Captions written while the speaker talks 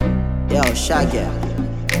Yo, Shaggy.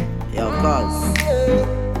 Yo, Cuz.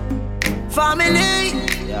 Family.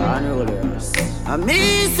 Yo, Unrollers. And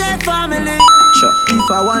me say family. Sure.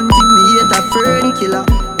 If I want thing, me hate a fern killer.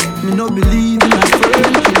 Me no believe in a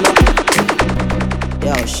fern killer.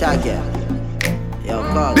 Yo, Shaggy. Yo,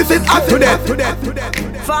 Cuz. This is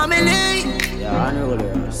Hott2Death. Family. Yo,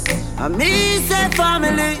 Unrollers. And me say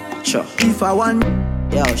family. Sure. If I want.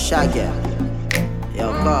 Yo, Shaggy.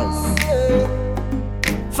 Yo, Cuz.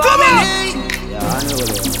 Family. Yo,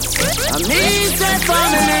 Unrollers. And me say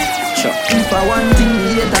family. Sure. If I want thing,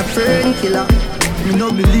 me hate a fern killer. Me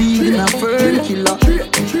no believe in a fern killer.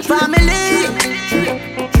 Family.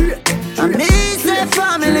 And me say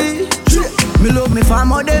family. Me love me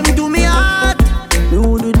family, them to me heart. Me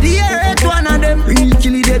would do the earth one of them. Real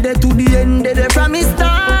kill it dead to the end, dead from me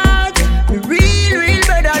start. Me real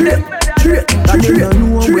better them. And them don't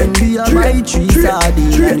know when we are buy 3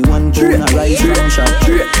 sardines and 1 pound of rice from shop.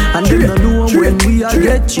 And them don't know when we are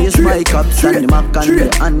get chased by cops and the mac and the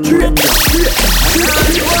handgun. And all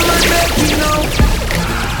the woman making now,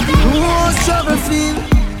 no struggle feel.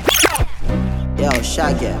 Yo,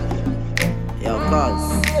 Shaggy. Yo, Cuz.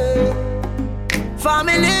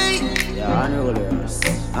 Family. Yo, Unrollers.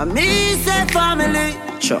 And me say family.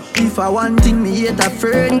 Sure. If I want thing, me hate a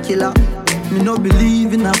fern killer. Me no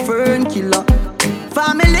believe in a fern killer.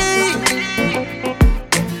 Family.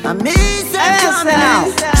 And me say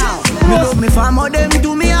family. Me love me family, them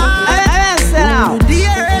to me heart. Who do the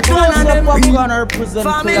earth one of them. I'm gonna represent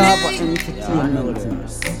family.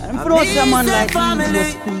 I'm from someone like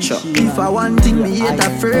family. Sure. If I want thing, me hate a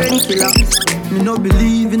fern killer. Me no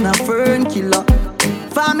believe in a fern killer.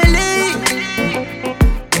 Family.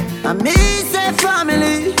 And me say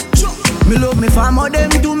family. Me love me family, them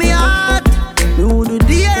to me heart. Me would do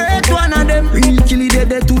the earth one of them. Real kill it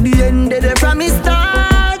dead to the end, dead from me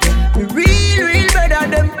start. Me real better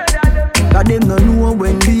them. Cause them no know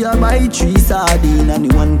when we are buy 3 sardines and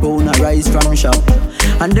the 1 pound of rice from shop.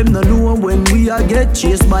 And them no know when we are get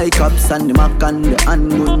chased by cops and the mac and the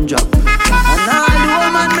handgun drop. And all the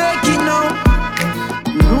woman making now,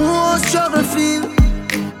 me know how struggle feel.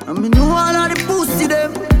 And me know all of the pussy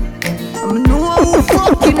them. And me know who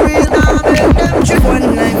fucking real. Now make them trip.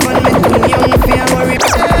 One life and me too young for a worry.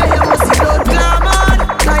 Hey, you must see blood glamour.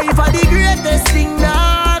 Life are the greatest thing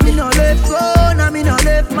that me no left go, now me no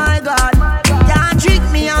left my God. Can't trick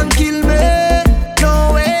me and kill me.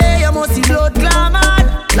 No way, you must see blood glamour.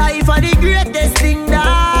 Life are the greatest thing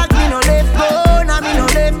that me no left go, now me no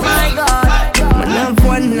left my God. Man have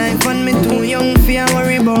one life and me too young for a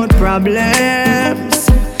worry about problems.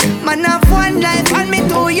 Man have one life and me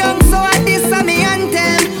too young, so I diss me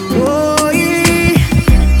anthem. Oh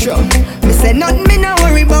yeah, sure. Me say nothing me no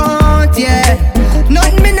worry about, yeah.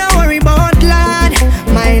 Nothing me no worry about, lad.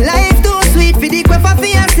 My life too sweet for the quiff for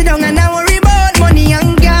you sit down and I worry about money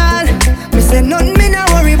and girl. Me say nothing me no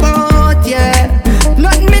worry about, yeah.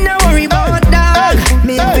 Nothing me no worry about, dog.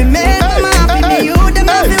 Me happy make them happy, me you them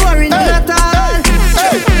happy worry not at all.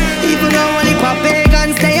 Even though only for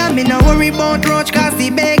pagans there, me no worry about roach cause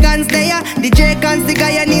the pagans there. The Jacons, the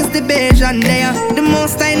Guyanese, the Bajan there. The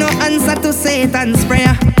most I know answer to Satan's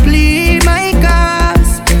prayer. Plead my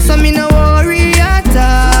cause, so me no worry at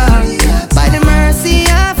all. By the mercy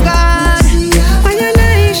of God, and your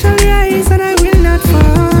light shall rise and I will not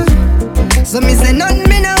fall. So me say nothing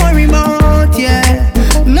me no worry about, yeah.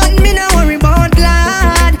 Nothing me no worry about,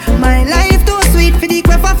 lad. My life too sweet for the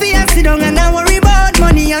quiff for you sit down and I worry about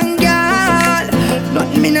money and girl.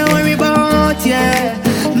 Nothing me no worry about, yeah.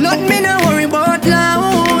 Nothing me no worry about,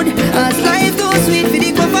 loud. As life too sweet for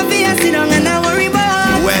the quiff for you sit down and I worry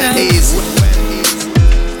about. Well, is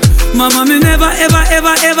Mama, me never ever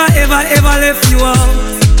left you out.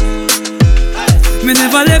 Me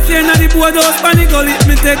never left you in the boardhouse, panic gully,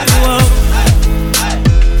 me take you out.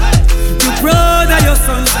 You proud of your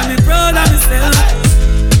sons and me proud of myself.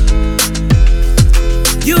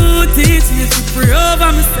 You teach me to pray over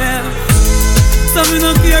myself. So me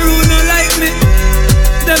no care who no like me.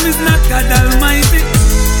 Them is not God Almighty.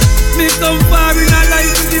 Me come far in a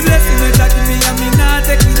life with the blessing that God give me and me not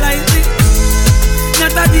take it lightly.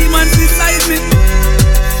 Not a demon beside me.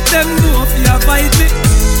 Them know if you fight me.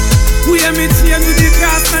 We hear me chain with the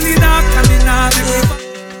grass and the dark and the navi.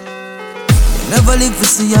 Never live to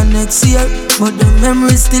see you next year, but the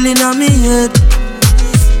memories still in my head.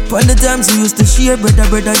 From the times we used to share, brother,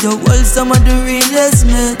 you hold some of the realest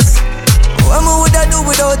mates. What me would I do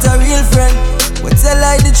without a real friend? We tell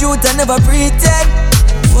I the truth and never pretend.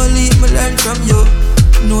 Only me learn from you.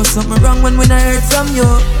 Know something wrong when I heard from you.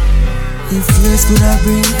 If years could I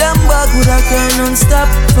bring them back, would I cry non-stop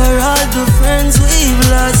for all the friends we've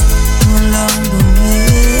lost along the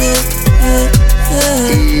way.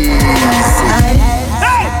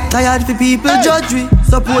 hard for people judge we.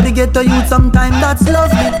 Support the ghetto youth sometime, that's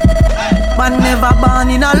lovely. Man never born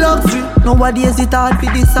in a luxury. Nowadays it hard to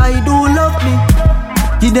decide who love me.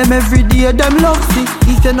 Give them every day, them love see.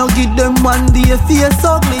 If you no give them one day, face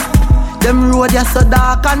ugly. Them road ya so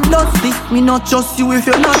dark and dusty. Me not trust you if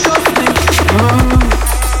you not trust me.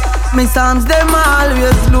 Me psalms them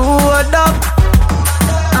always load up.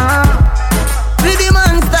 With the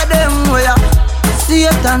monster them where ya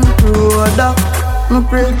Satan road up. Me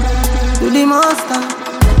pray to the master,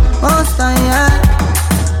 yeah.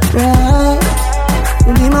 Pray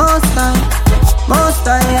to the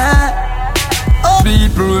master, yeah.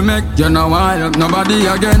 People will make you know why nobody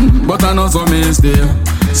again, but I know so me stay.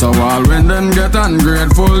 So all when them get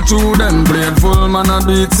ungrateful to them grateful, man I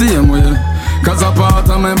do it same way. Cause a part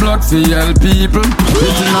of my blood for help people.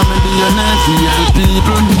 It's in my DNA for help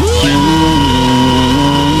people.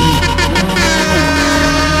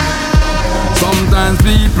 Sometimes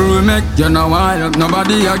people will make you know why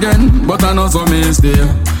nobody again, but I know so me stay.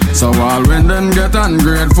 So all when them get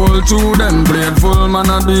ungrateful to them grateful, man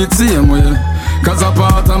I do it same way. Cause a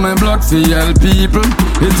part of my blood for help people.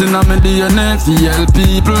 It's in my DNA for help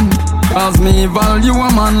people. Cause me value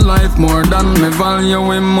a man life more than me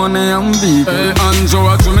value him money and people. Hey, and show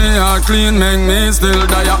what to me are clean, make me still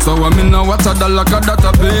die. So I me know what a dollar that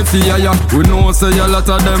I pay for ya. We know say a lot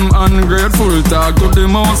of them ungrateful. Talk to the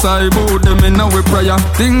most I bow them in our prayer.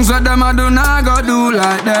 Things that them I do not go do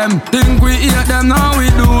like them. Think we hate them, now we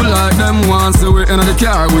do like them. Once we in the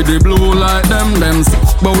car with the blue like them.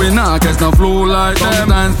 But we not catch no flow like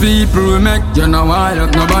them. Sometimes people will make you know why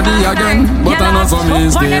nobody again, but I know some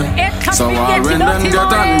is there. So all when them get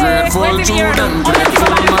ungrateful to them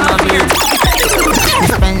grateful man I need.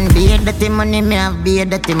 Spend beer dirty money, me have beer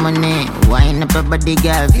dirty money. Wine up a body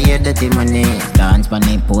girl for your dirty money. Dance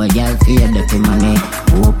money, poor girl for your dirty money.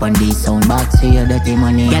 Open the sound box for your dirty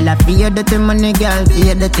money. Girl I for your dirty money, girl for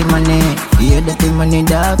your dirty money. For your dirty money,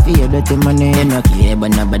 dog for your dirty money. You no care but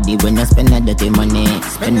nobody when you spend that dirty money.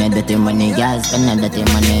 Spend that dirty money, girl, spend that dirty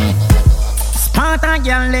money. Sparta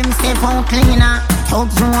girl, them step out cleaner.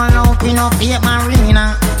 Thugs roll out in a fake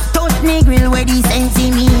marina. Touch me grill where the sensi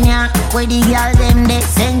mean ya. Where the girl them they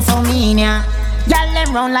sense so mean ya. Girl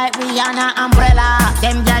them run like Rihanna umbrella.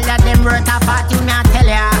 Them girl ya them worth a fortune I tell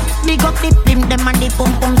ya. Big up the pimp them and the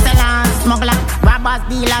pum pum sellers. Smuggler, robbers,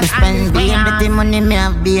 dealers. Spend beer dirty money, me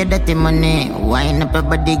have beer dirty money. Wine up a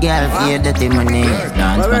body girl for your dirty money.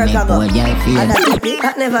 Dance money, poor girl for your dirty money.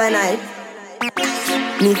 That never night.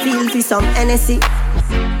 Me feel for some NSC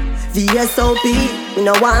VSOP, me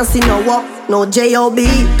no want see no walk, no J.O.B.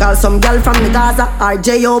 Call some girl from the Gaza or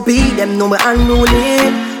J.O.B. Them know me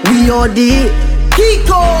unruly, we OD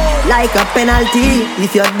Kiko, like a penalty.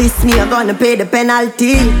 If you diss me, I'm gonna pay the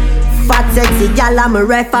penalty. Fat sexy girl, I'm a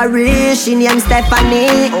referee. She named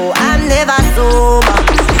Stephanie. Oh, I'm never sober.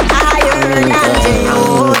 Higher than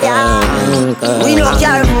J.O.B. We no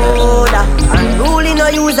care moda. Unruly no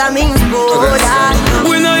use a means border.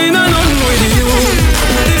 We no in a nothing with you.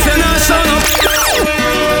 If you're not showing up.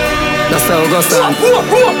 That's how it goes down.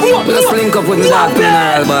 Let's link up with me dog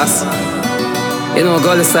Mineral, boss. You know,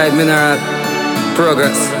 Gully Side Mineral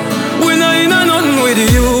Progress. We no in a nothing with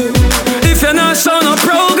you. If you're not showing up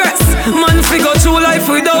progress, man figure through life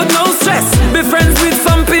without no stress. Be friends with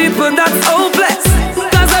some people that's hopeless.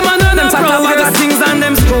 Cause them are none of progress things and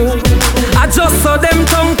them school. I just saw them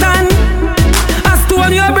tongue tan. As to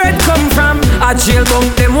when your bread come from. A jail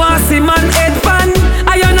bunk them want see man head pan.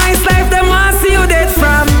 A your nice life them want see you dead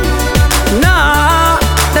from. Nah,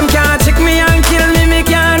 them can't check me and kill me, me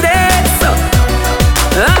can't dead so.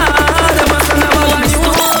 Them must never want you.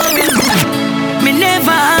 Me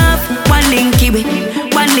never have one linky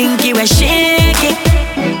way shake it.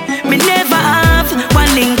 Me never have one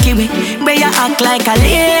linky way where you act like a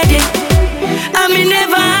lady. And me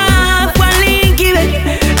never have one linky way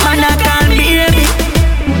man I call baby.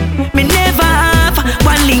 Me never have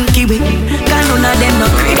one linky way 'cause none of them no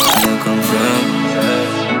creep. Come from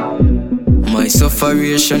my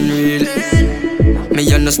sufferation real. Me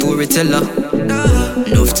and no storyteller.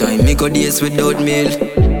 Enough time me go days without meal.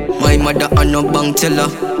 My mother and no bank teller.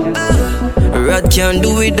 Rat can't do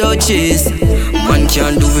without cheese. Man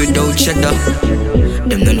can't do without cheddar.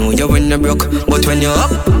 Them don't know you when you broke, but when you're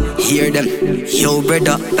up, hear them, yo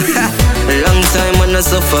brother. Long time when I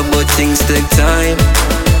suffer, but things take time.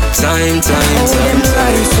 Time.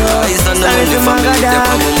 Eyes on the money for me, they're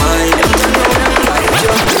on my mind.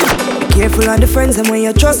 Careful of the friends and when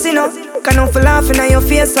you trust in us. Can not for laughing at your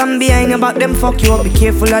face and behind your back them fuck you up. Be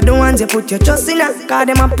careful of the ones you put your trust in us. Cause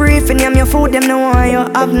them a pray for them your food, them no want you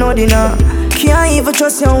have no dinner. Can't even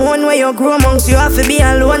trust your own way you grow amongst. You have to be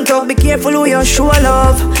alone, talk, be careful who you show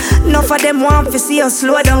love. Enough of them want to see you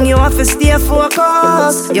slow down, you have to stay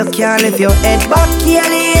focused. You can't lift your head back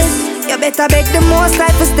careless. You better beg the most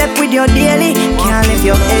life to step with your daily. Can't lift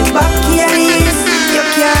your head back careless. You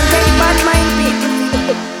can't take bad mind people.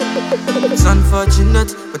 It's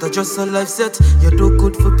unfortunate, but I just a life set. You do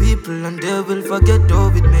good for people and they will forget. Though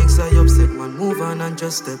it makes I upset, man, move on and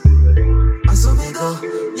just step. And so we go,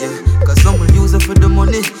 yeah. Cause some will use it for the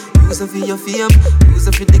money, use it for your fame, use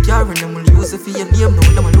it for the car, and them will use it for your name. No,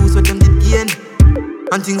 them will lose what them did gain.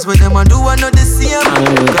 And things where them a do are not the same.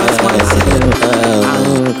 Cause man is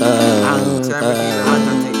I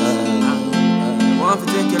want to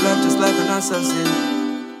take your life just like an assassin.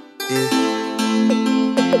 Yeah.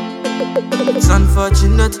 It's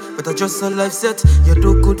unfortunate, but I just a life set. You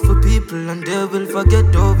do good for people and they will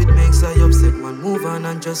forget. Though it makes I upset, man, move on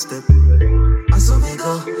and just step. And so we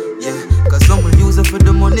go, yeah. Cause some will use it for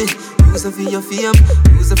the money, use it for your fame,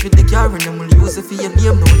 use it for the car, and them will use it for your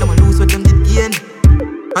name. No, them will lose what them did gain.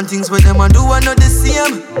 And things where them a do are not the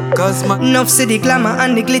same. Cause my enough see the glamour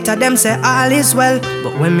and the glitter, them say all is well.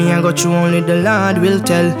 But when me I go through, only the Lord will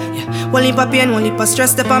tell. Yeah. One heap of pain, one heap of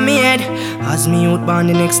stress up on me head. As me out born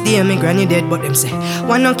the next day, me granny dead. But them say,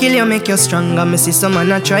 one no kill you, make you stronger. Me see some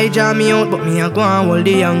man a try draw me out, but me a go and hold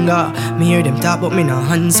the younger. Me hear them talk, but me no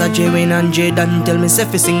answer. J Wayne and J Dan tell me say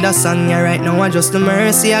fi sing that song. Yeah, right now I just the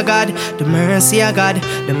mercy of God, the mercy of God,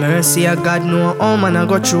 the mercy of God. No, oh man I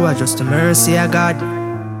go through, I just the mercy of God.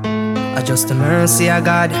 I just the mercy of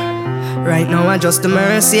God. Right now I just the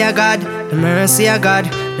mercy of God. The mercy of God.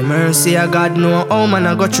 The mercy of God. No, oh man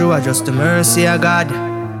I go through. I just the mercy of God.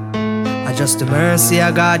 I just the mercy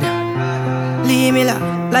of God. Leave me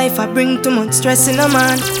life I bring too much stress in a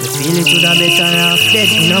man. Me feel it would have better off dead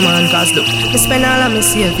in a man. Cause look, me spend all of my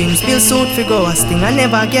savings, bill suit fi go a sting, I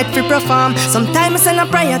never get fi perform. Sometimes I send a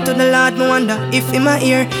prayer to the Lord, me wonder if in my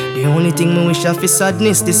ear. The only thing me wish of is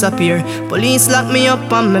sadness disappear. Police lock me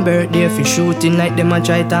up on my birthday fi shooting like them a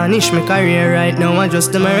try tarnish my career. Right now I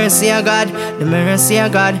just the mercy of God. The mercy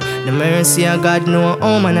of God. The mercy of God. No,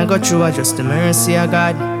 oh man I go through. I just the mercy of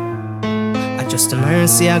God. I just the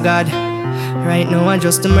mercy of God. Right now I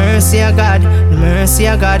just the mercy of God. The mercy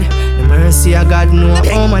of God. The mercy of God. No,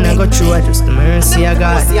 oh man I go through. I just the mercy of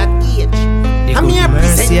God. The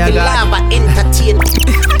mercy of God.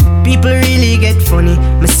 People really get funny.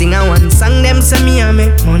 Me sing a one song, them say me I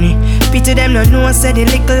make money. Pity them no know, say the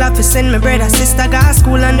little office send my brother, sister go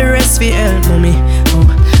school and the rest fi help mommy. Oh,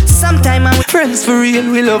 sometime I friends for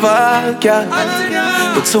real, we love our cat.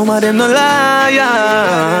 But some of them no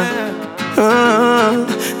liar.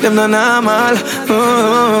 Them no normal.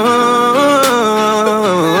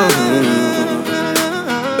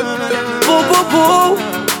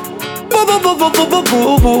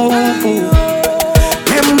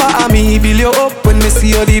 Remember me build you up when me see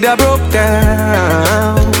you did a broke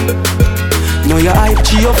down. Now you hype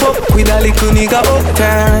G up with a little nigga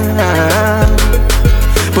uptown.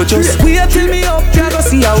 But just wait till me up, you go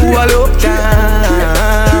see how I look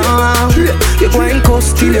down. You go and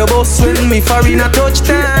cuss till your boss when me foreign a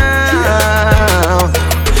touchdown.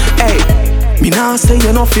 Hey, me now say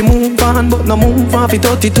you know fi move on, but no move on fi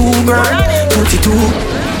 32 grand. 32.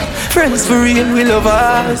 Friends for real, we love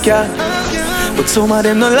our cat. But some of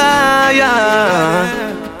them no liar.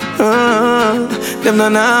 Them no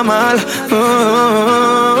normal.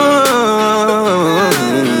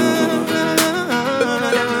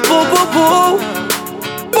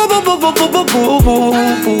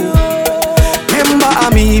 Remember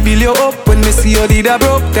me build you up when me see you did a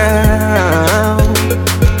broke down.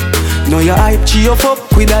 Now you hype G up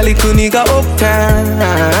with a little nigga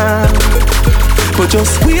uptown. But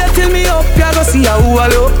just wait till me up, you go see how I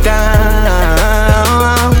look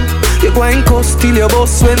down. You go and cuss till your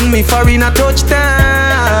boss when me foreign a touchdown.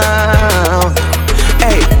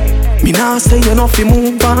 Hey, me now say you know fi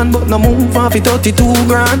move on, but no move on fi 32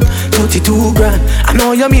 grand. 32 grand. I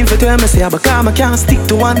know you mean for tell me say, but I can't stick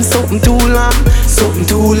to one something too long. Something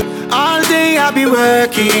too long. All day I be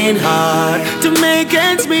working hard to make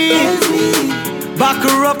ends meet. Back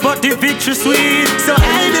her up, but the victory sweet. So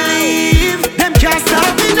I believe them can't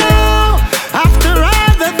stop me now. After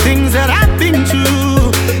all the things that I've been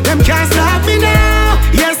through, them can't stop me now.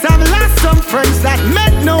 Yes, I've lost some friends that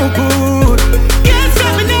meant no good. Can't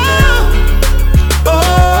stop me now. Oh,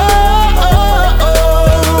 oh, oh,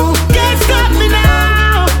 oh. Can't stop me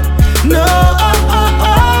now. No, oh, oh,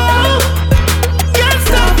 oh. Can't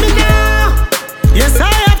stop me now. Yes,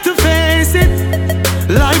 I have to face it.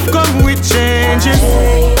 Life come with changes.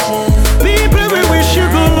 People will wish you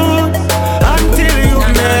good until you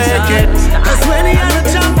make it. Cause when you're a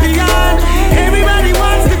champion,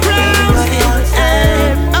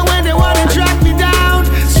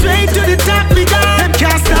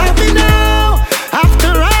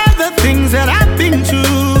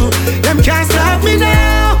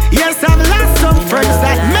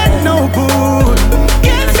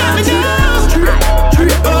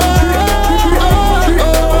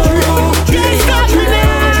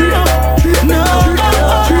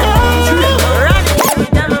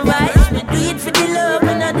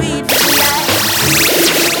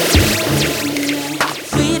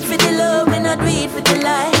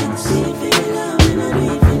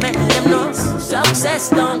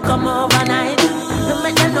 success don't come overnight. Don't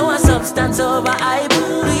make them know a substance over hype.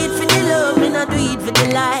 Do it for the love, me not do it for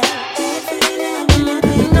the life.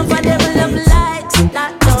 Enough of them love likes,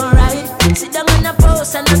 that don't right. Sit down on a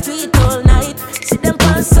post and a tweet all night. Sit them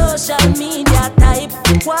on social media type.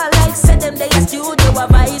 While like say them they a studio a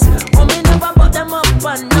vice. Oh me never put them up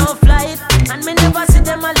on no flight. And me never see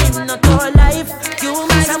them a live no tour life. You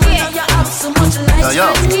might have you have so much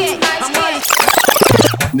life.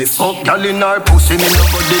 Me fuck gal in her pussy, me no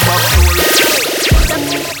go the back door.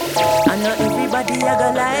 I know everybody a go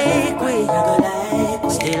like we,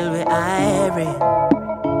 still we irie.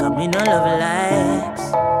 Cause me no love likes,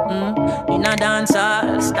 in a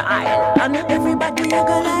dancehall style. I know everybody a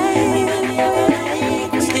go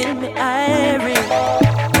like, still me irie.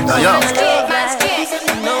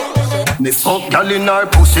 Me fuck gal in her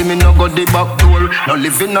pussy, me no go the back door. No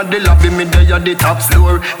living at the lobby, me there at the top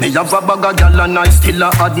floor. Me have a bag of gal and I still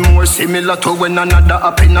a add more. Similar to when another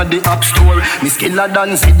app in the app store. Me skiller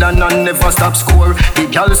than Zidane and never stop score. The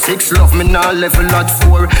gal 6 love me now level at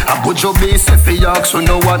 4. A bujo base if he ask, so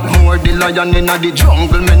know what more. The lion in the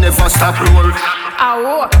jungle, me never stop roar.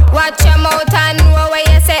 Oh, watch your mouth and know where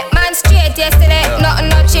you set. Man straight yesterday, nothing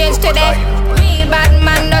no change today. Real bad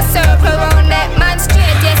man no circle round that. Man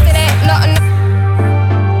straight yesterday, nothing.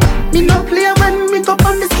 Me no play when me go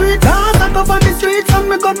on the street. Dog I go on the streets and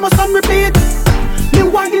me gun must on repeat. Me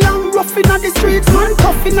wild and rough inna the streets. Man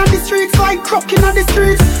tough inna the streets like crook inna the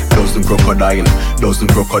streets. Dozen crocodile.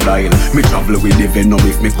 Me travel with the venom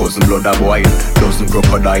if me cousin blood a boil. Dozen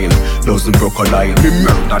crocodile. Me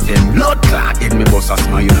murder them blood clot in me boss a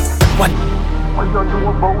smile. What you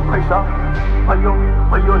know about pressure? What you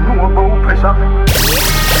know about pressure?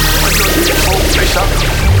 What you know about pressure?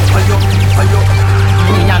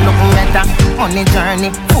 Me a look better on the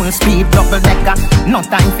journey, full speed, double decker. No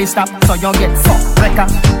time fi stop, so you get fucked wrecker.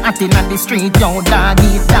 Out inna the street, yo dog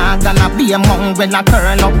eat dog, and a be among when I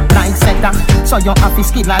turn up like setter. So you have to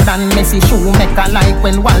skiller than Messi shoemaker, like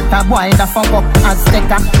when Walter Boy da fuck up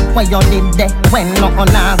Azteca. Where you did there when no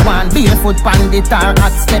on a one barefoot pandit or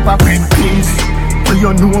hot stepper. Red peace, what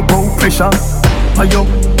you know about pressure? What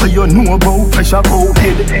you know about pressure? Go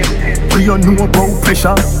head. What you know about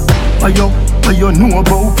pressure? What you know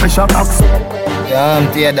about pressure box? Yeah, I'm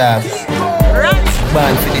tear dog.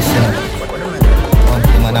 Born for this, you know. One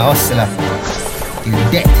thing man a hustler. You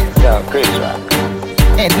dead. Yeah, crazy rock.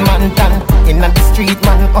 Edmonton, in the street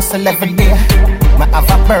man hustle every day. Me have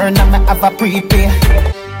a burner, me have a prepay.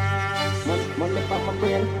 Money for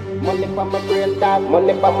my brain, dog.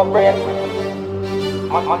 Money for my brain.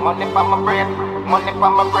 Money for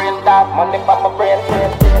my brain, dog. Money for my brain.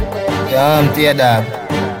 Yeah, I'm tear dog.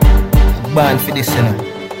 Born for this, you know.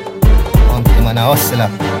 One thing man a hustler.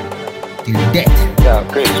 Till death. Yeah,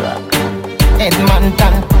 crazy rock.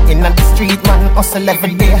 Edmonton, in the street man hustle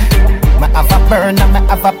every day. Me have a burner, me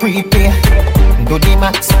have a prepay. Do the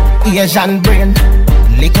max, Asian brain.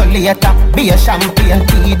 Little later, be a champagne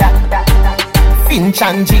tea that. Finch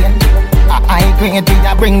and Jane, a high grade we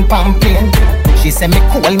a bring pamphlet. She say me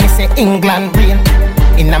cool, me say England rain.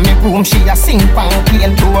 Inna me room, she a sing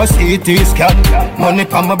pamphlet. Do a CT scan, money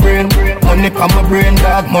pa my brain, dog. Money pa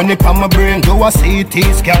my brain. Do a CT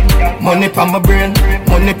scan, money pa my brain, dog.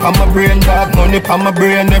 Money pa my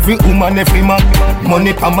brain. Every woman, every man,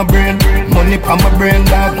 money pa my brain,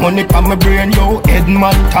 dog. Money pa my brain. Yo,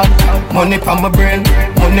 Edmonton, money pa my brain,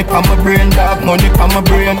 dog. Money pa my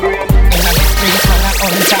brain. Inna the streets, man a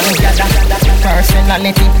hunt and gather.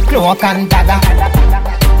 Personality, cloak and dagger.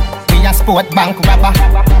 We a sport bank robber.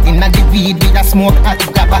 Inna the weed, we a smoke hot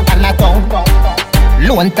grabber and a tongue.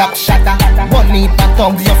 Lone top shatter. Bunny pa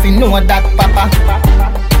thugs, you fi know that papa.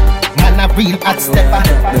 Man a real hot stepper.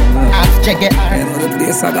 Ask Jagger. You know the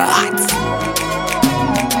place I got hot.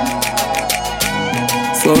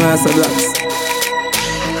 So nice and blacks.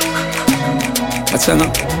 Watch out now.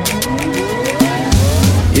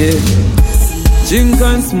 Yeah. Drink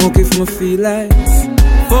and smoke if me feel like.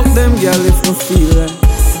 Fuck them girl if me feel like.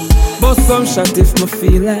 Bust some shot if me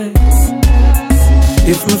feel like.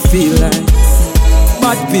 If me feel like.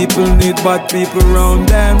 Bad people need bad people round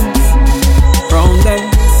them.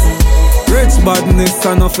 Rich badness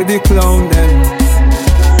enough for the clown them.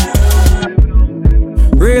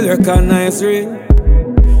 Real recognize real.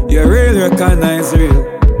 You real recognize real.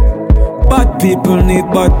 Bad people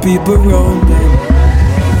need bad people round them.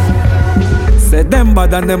 Say them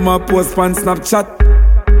bad and them a post on Snapchat.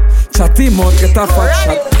 Chat him out, get a fat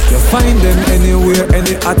shot. You find them anywhere,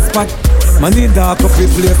 any hot spot. Money dark up the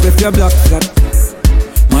place if you black flat.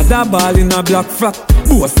 Mother ball in a black flat.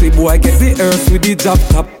 Bossy boy get the earth with the job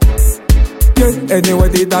top. Yeah, anyway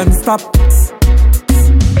they don't stop.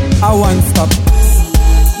 I won't stop.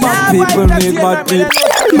 Mad people need mad people.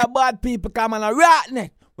 Bad people come on a rat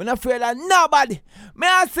neck. We're not afraid of nobody. May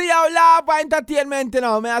I see you love entertainment, you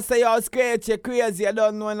know. May I say you scratch, you crazy, you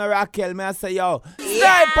don't know no Raquel. May I say you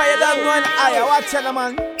sniper, you don't know an eye. Watch it,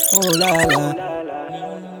 man. Oh la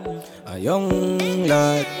la, a young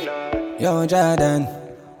lad, young Jordan,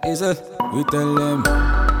 is a we tell them,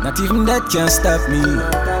 not even that can stop me.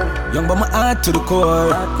 Young but my heart to the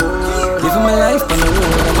core, giving my life on the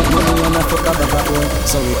road, I make money and I fuck up a boy.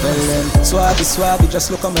 So we tell them, swabby, swabby, just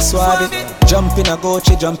look at me swabby. Jump in a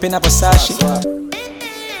Gucci, jump in a Versace.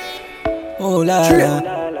 Oh la la,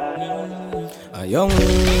 a young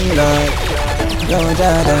lad, young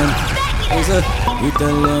Jordan, is a we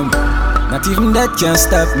tell them, not even that can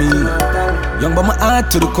stop me. Young but my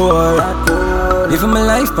heart to the core, living my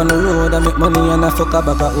life on the road, I make money and I fuck up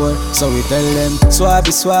a war. So we tell them,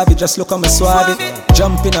 swabby, swabby, just look at me swabby.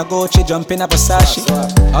 Jump in a Gucci, jump in a Versace.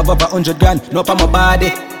 Have up 100 grand, no pa my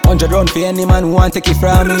body. 100 round for any man who want take it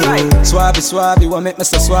from me. Swabby, swabby, want make me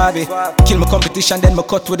so swabby. Kill my competition, then me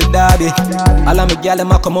cut with the derby. All of my gal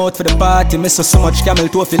them a come out for the party. Me so much camel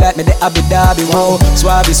toe feel like me the Abu Dhabi. Wow,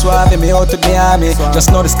 swabby, swabby, me out with Miami.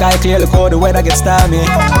 Just know the sky clear, look how the weather gets stormy.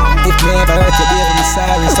 If me ever hurt you, baby, I'm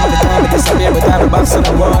sorry. Some of the time I disappear with every box on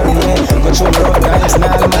the wall. Go through the road, guys, and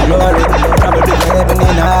all of my glory. Probably heaven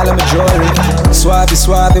in all of my jewelry. Swabby,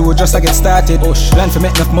 swabby, we just get started. Plan for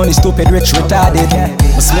make enough money, stupid, rich, retarded.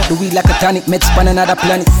 Smoke the weed like a tonic, meds span another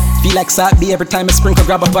planet. Feel like salt be every time I sprinkle,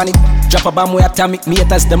 grab up on it. Drop a bomb with atomic, me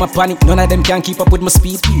haters them a panic. None of them can keep up with my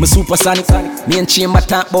speed, my supersonic. Me and Chamber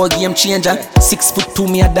talk about game changer. 6'2",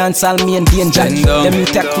 me a dance all me and danger. Them you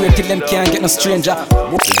take weird till them can't get no stranger.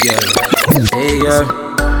 Hey girl,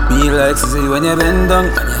 me like to see when you bend down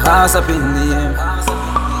and your ass up in the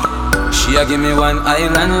air. She a give me one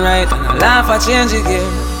island right and I laugh I change the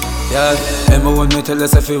game. Yeah, remember when me tell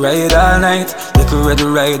us if you ride all night, you could ready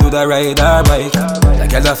ride with a ride or bike.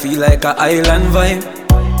 Like I feel like a island vibe.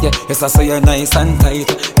 Yeah, yes I say you're nice and tight.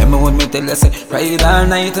 Remember when me tell us ride all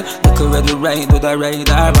night, you could ready ride with a ride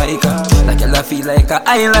or bike. Like I feel like a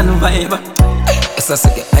island vibe. Yes I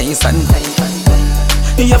say you're nice and tight.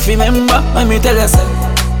 You remember when me tell us,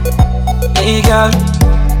 hey girl,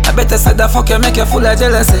 I better say the fuck you make you full of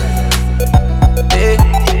jealousy. Hey.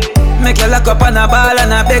 Make you lock up on a ball and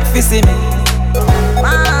a beg for see me.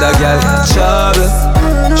 That girl got trouble.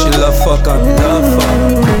 She love fuck and love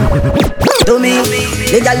fuck. To me,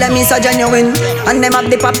 the girl them is so genuine, and them have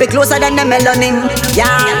the puppy closer than the melanin. Yeah,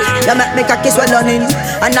 you make me cocky swelling,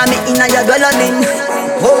 and I'm in your dwelling.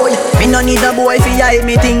 Oh, me no need a boy fi hide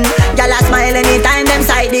me thing. Gyal a smile anytime them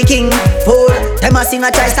side the king. Fool, them a sing a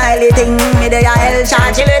try style thing. Me dey a hell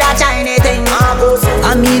charge with a Chinese thing.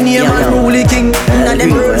 I mean name a ruly king. Now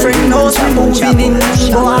them girlfriend house me moving in.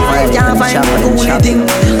 Boy I can't find the coolly thing.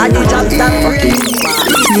 I the drop that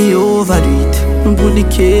me overdo it. Put the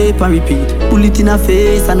cape and repeat. Pull it in her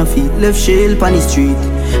face and her feet. Left shell on the street.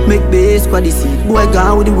 Make bass kwa the seat. Boy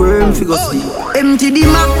gone with the worm figure sleep. Empty the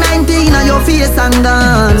Mac 19 on your face and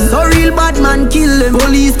dance. So real bad man kill them.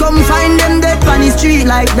 Police come find them dead on the street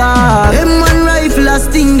like that. M1 rifle a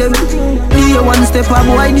sting them. Day one step a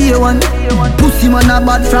boy day one. Pussy man a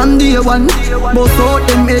bad from day one. Boss out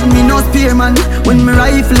them head me no spear man. When me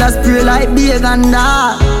rifle a spray like big and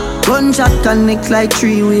that. Gunshot connect like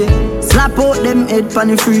three-way. Slap out them head pan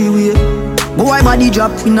the freeway. Boy body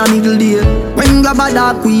drop in a middle day. When grab a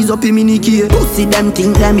dark squeeze up in mini key. Pussy them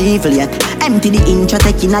think them evil yet. Empty the inch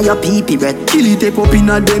take in a your pee-pee breath. Kill it tape up in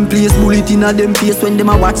a them place. Bullet in a them face when them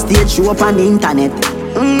a watch stage show up on the internet.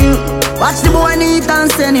 Watch the boy neat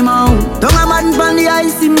and send him out. Don't a man from the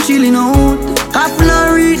ice him chilling out. Half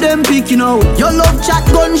now read them picking out. Your love chat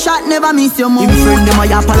gunshot never miss your mouth. Him friend them a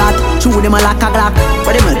yap a lot. Chew them a like a glock.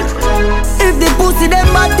 What them a do? If the pussy them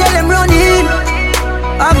bad tell them run in.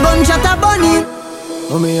 A gunshot a bunny.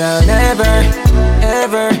 Oh me I never,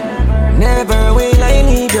 ever, never will I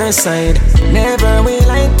leave your side. Never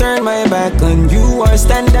will I turn my back on you or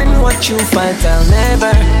stand and watch you fight. I'll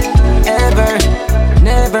never, ever,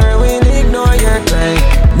 never will ignore your cry.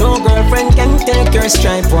 No girlfriend can take your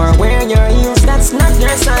stripe or wear your heels, that's not your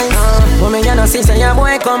size. Mommy you know see say your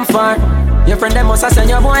boy come far. Your friend them must have said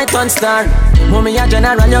your boy turn star. Mommy a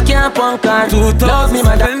general you can't punk her.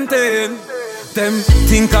 2010 them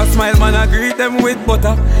think I smile man I greet them with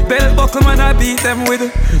butter. Bell buckle man I beat them with.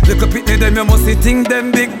 Look up at them you must think them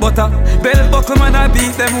big butter. Bell buckle man I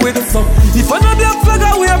beat them with. So if I know the flag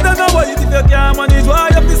I wave them no white. If you can't manage why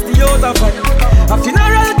you have to stay out of fight. A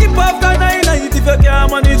funeral keep off the night. If you can't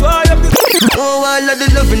manage why you have to. Oh all of the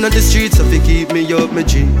loving on the streets so they keep me up my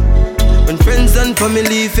G. When friends and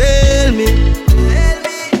family fail me.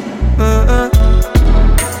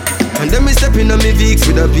 And them is stepping on me Vicks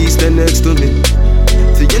with a piece there next to me.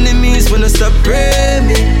 The enemies wanna stop praying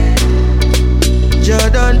me.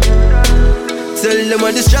 Jordan, tell them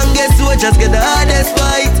I'm the strongest soldiers get the hardest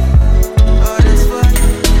fight.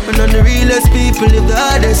 And on the realest people live the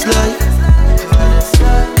hardest life.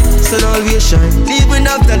 Sun always shine, even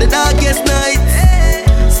after the darkest night.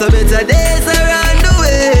 So better days around the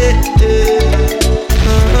way.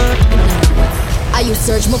 You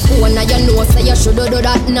search my phone and you know say you shoulda do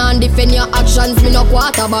that. Non-defend your actions, me no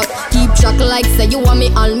quarterback. Keep track like say you want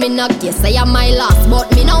me all, me not guess say I'm my last, but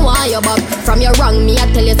me no want you back. From your wrong, me I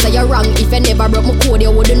tell you say you're wrong. If you never broke my code,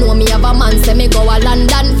 you wouldn't know me have a man. Say me go a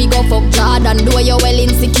London, fi go fuck Jordan. Do you well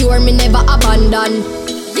insecure, me never abandon.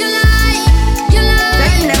 You lie, you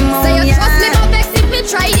lie. Say you trust me, but vex if me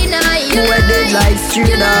try deny. You lie, dead like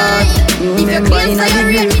street dog. If you claim say you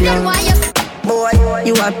real, me then why you? Boy,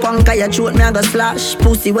 you a punk, I throat me a go slash.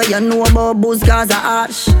 Pussy where you know about booze cause I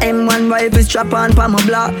ash. M1 rifle strap on pa my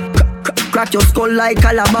block. Crack your skull like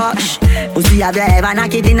calabash. Pussy, have you ever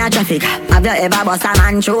knock it in a traffic? Have you ever bust a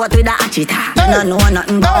man throat with a hatchet? You don't know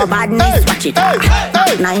nothing about badness, watch it.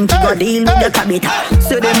 90 go deal with the cabita.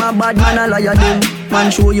 Say them a bad man, I liar them.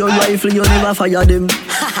 Man show your rifle, you never fire them.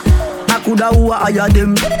 I coulda who hire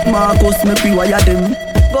them. Marcus me pre-wire them.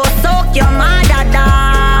 Go soak your mother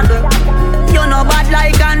dog. You know bad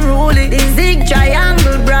like unruly. The zig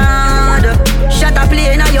triangle brand. Shut a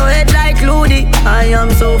plane on your head like Loody. I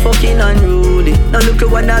am so fucking unruly. Now look at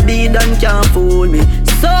what I be done can't fool me.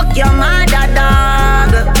 Suck your mother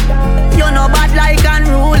dog. You know bad like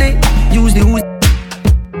unruly. Use the who's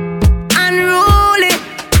unruly.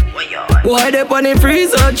 Why they on the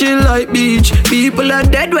freezer chill like beach? People are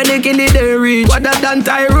dead when they kill it they reach. What that done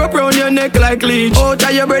tie rope round your neck like leech? Out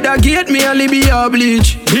of your brother gate me only be a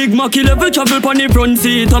bleach. Big Mackie level travel pon the front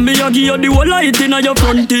seat. And me a give you the whole light in your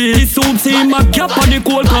front teeth. This soup seem a gap on the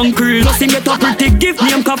cold concrete. Plus him get a pretty gift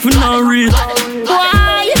name coffin and read.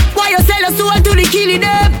 Why you sell a soul to the killing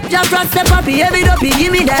them? Just trust the puppy, every dopey,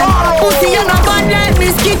 give me them. Pussy you no bad like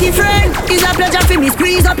me skitty friend. It's a pleasure for me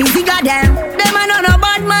squeeze up his cigar them. Them a no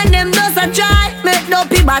bad man, them just a try. Make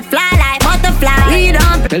dopey but fly like butterfly. We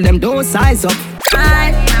don't tell them don't size up.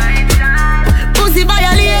 Pussy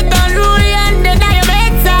violate and rule and then I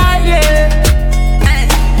bedside, yeah.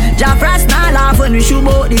 Jah Frost not laugh when we shoot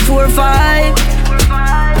out the 4-5.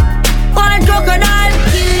 One crocodile,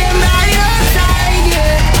 kill them by your side,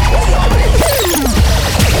 yeah.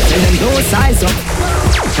 Tell them don't size up.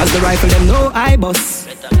 Cause the rifle them no eye bust.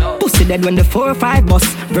 Pussy dead when the 4-5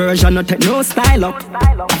 bust. Version not take no style up.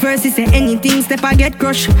 First he say anything step I get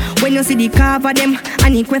crushed. When you see the cover them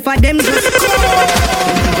and equip for them just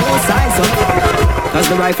no size up. Cause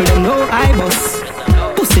the rifle them no eye bust.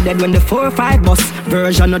 Pussy dead when the 4-5 bust.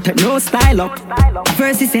 Version not take no style up.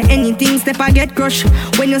 First he say anything step I get crushed.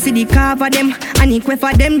 When you see the cover them and equip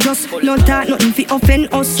for them just no talk nothing fi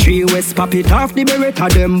offend us. 3 West pop it off the beretta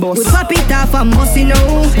them boss. We pop it off and bossy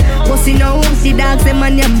now. Bossy now. The dogs them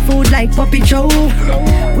and them food like puppy chow.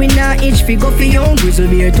 We not itch fi go fi young. Grizzle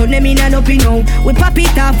beer turn them in and up now. We pop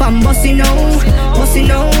it off and bossy now. Bossy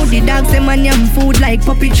now. The dogs them and them food like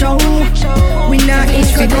puppy chow. We not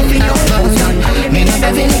itch fi go fi young. Me love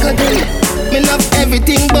every little thing. Me love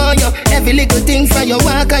everything boy. Every little thing from your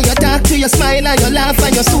walk and your talk to your smile and your laugh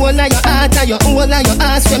and your soul and your heart and your whole and your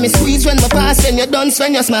ass. When me squeeze, when me pass, when you dance,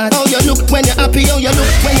 when you smart. How you look when you're happy, how you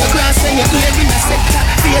look when you cross, when you live in a sector.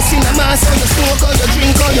 Face in a mask, how you smoke, how you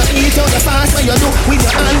drink, how you eat, how you fast, when you do with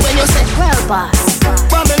your hand when you say, well boss.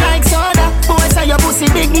 Bubble like soda. Boy say your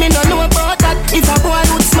pussy big, me no know about that. If a boy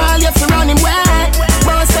look small, you fi run him wet.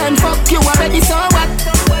 Boss and fuck you already, so what?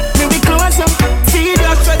 Me be close up, feed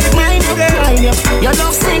up, mind you, mind you. Your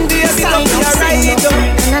love sing, the song, you sing.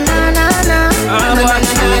 Na na na na. Na na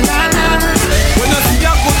na na. When you see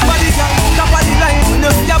your good body, girl, top of the line. When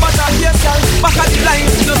you see your butter face, girl, back of the line.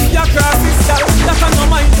 When you see your crosses, girl, that a no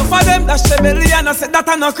mind. So for them, that's Chevelle and I said that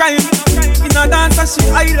a no crime. In a dance, she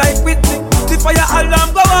high like Whitney. The fire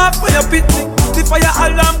alarm go off when you pit me. The fire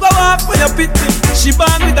alarm go off when you pit me. She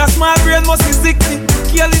born with a small brain, must be sickly.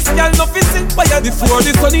 Careless girl, no physic fire. Before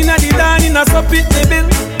the sun inna the dawn, inna so pit me bill.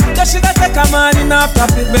 You shoulda take a man in a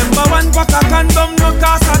profit. Remember one pack of condom, no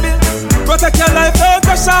cost a bill. Protect your life, don't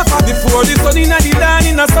rush off. Before the sun inna the dawn,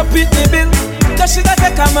 inna so pit me bill. You shoulda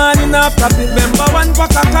take a man in a profit. Remember one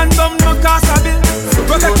pack of condom, no cost a bill.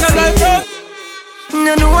 Protect your life, don't. Me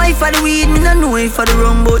no know why for the weed, me no know why for the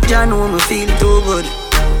rum, but ya know me feel too good.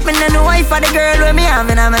 Me no know why for the girl where me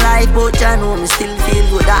having in my life, but ya know me still feel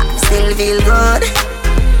good. Ah, me still feel good.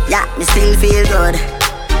 Yeah, me still feel good.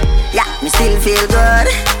 Yeah, me still feel good.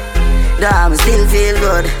 Yeah, me still feel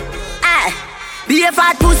good. Ah, be a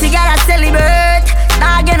fat pussy, gotta celebrate.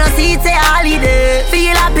 Nah get no seat, say holiday.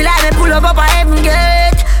 Feel happy like me pull up a heaven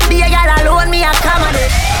gate. Be a girl alone, me accommodate.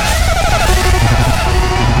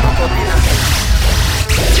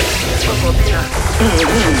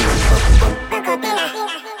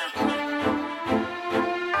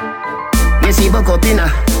 Me see Bokopina.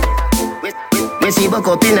 Me see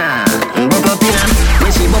Bokopina. Bokopina. Me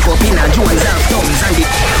see Bokopina. Jones have thumbs and the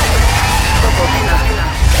Bokopina.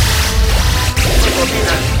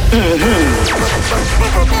 Bokopina.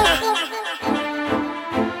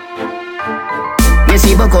 Me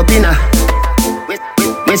see Bokopina.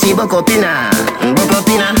 Me see Bokopina.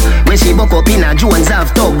 Bokopina. Me see Bokopina. Jones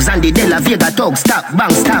have thugs and the De La Vega thugs. Stop,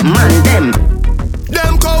 bang, stop, man, them.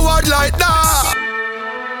 Them coward like that.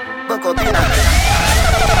 Bokopina.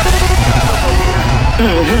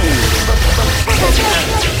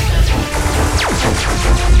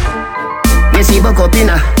 Me see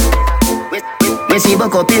Bokopina. Me see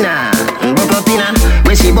Bokopina. Bokopina.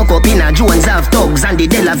 Me see Bokopina. Jones have thugs and the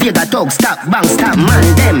De La Vega thugs. Stop, bang, stop,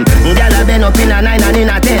 man, them. Gyal a been up in a 9 and in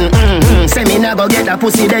a 10. Say me nah go get a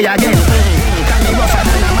pussy there again. Can me rougher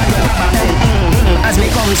than a man with rubber band. As me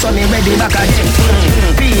come, so me ready back again.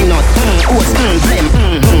 Peanut, oats, blem.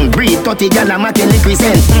 Breed 30 gyal a making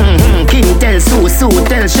represent. King tell Sue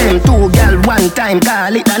tell Shem. 2 gyal 1 time,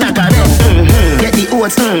 call it a knackerem. Get the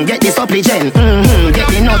oats, get the supplement. Get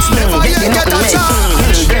the nuts, get the knucklehead.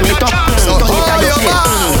 Blem it up, turn it a your head.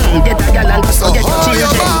 Get a gyal and just go get your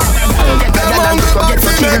children. Get a gyal and just go get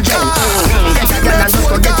your children. Get a gyal and just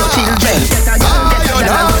go get your children. Get a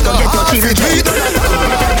gyal and just go get your children.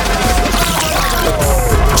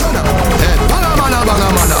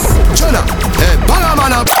 Jonah, hey,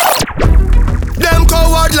 banga. Them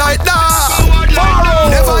coward like that.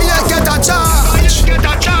 Never yet get a charge.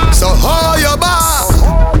 So hold your bar.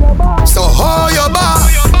 So hold your bar.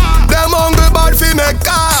 Them hungry bad fi make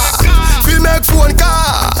car. Fi make phone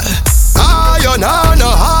call. You know no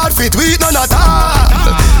hard fit with none at all.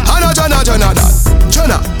 Jonah that.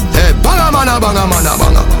 Jonah, hey, banga.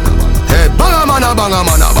 Hey,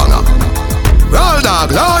 banga. Roll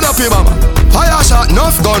dog, load up your mama. Fire shot,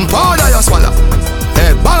 enough gun, powder you swallow.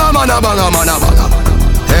 Hey, banga.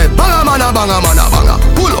 Hey, banga.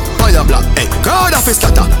 Pull up on your block. Hey, crowd of his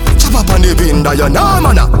scatter. Chop up on the bin that you know,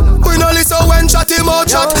 mana. We no listen when shot him out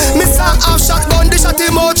shot. Miss a half shot, gun the shot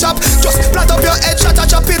him out chop. Just flat up your head, shot,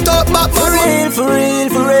 chop it up back. For real.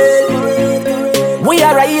 We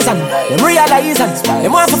are rising, them realizing.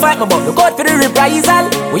 Them want to fight me but look out for the reprisal.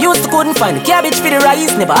 We used to couldn't find the cabbage for the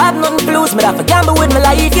rice. Never had nothing to lose, me have to gamble with my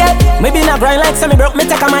life, yeah. Maybe not grind like semi broke, me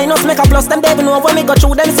take a minus, make a plus. Them devil know when me go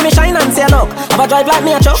through them, see me shine and say look. Have a drive like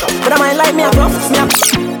me a truck, but I mind like me a bluff.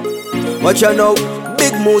 Watch out now,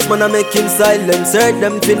 big moves man I make in silence. Hurt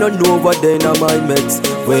them to no know what they in my meds.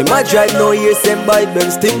 When my drive no hear same by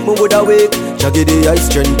them, stick me would awake. Shaggy the ice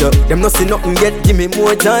strength. Them no see nothing yet, give me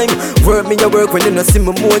more time. Work me a work when they no see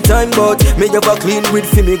me more time. But me have a clean with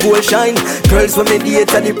for me gold shine. Girls when me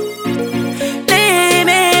date at the leave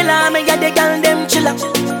me alone, me got the girl them chilla.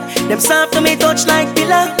 Them soft to me touch like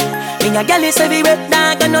pillar. Me a girl is everywhere,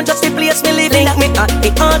 dog, and not just the place me live. Link me at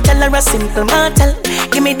the hotel or a simple motel.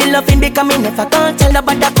 Give me the loving because me never can't tell.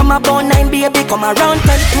 Nobody come about 9, baby, come around 10.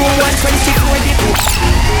 2, 1, 26,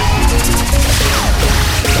 20.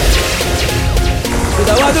 Did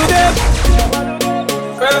I want to do them?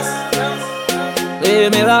 First, leave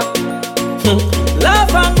me laugh. Laugh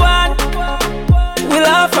and go on. We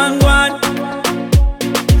laugh and go on.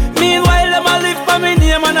 Meanwhile, them a live for me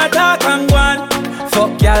name and a talk and go on.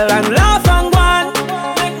 Fuck y'all and laugh and go on.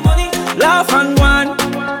 Make money, laugh and go on.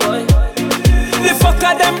 The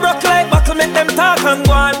fucker them broke like buckle, make them talk and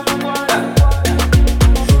go on.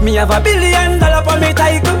 Me have $1 billion for me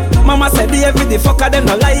title. Mama said the every the fucker them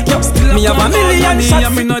no like you. Me have $1 million shots.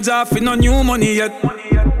 And me no job for no new money yet.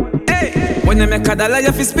 Hey, when you make $1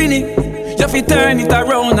 you fi spin it. You fi turn it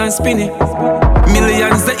around and spin it.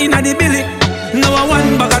 Millions the inna the billy. Now I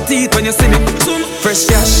one bag of teeth when you see me. Fresh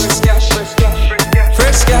cash.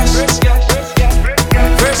 Fresh cash.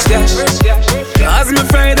 Cause me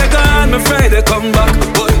Friday gone, me Friday come back.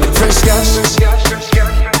 Fresh cash.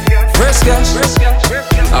 Fresh cash.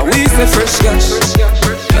 I we say fresh cash.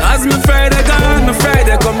 Cause me Friday gone, me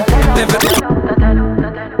Friday come. Never.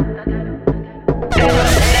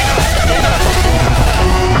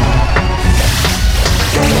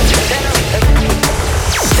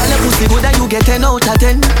 pussy good and you get 10 out of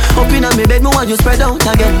 10. Up in a me bed, me want you spread out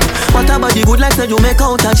again. What about the good life that you make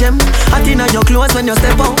out a gem? Hot in your clothes when you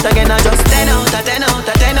step out again. I just 10 out of 10 out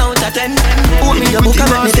of 10 out of 10. Hold me your book and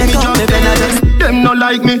make me take out me pen again. Them no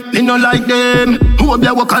like me no like them. Who up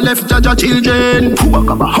there walk a left judge your children.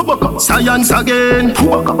 Science again.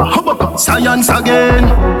 Science again.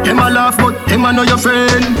 Them a laugh but them a know your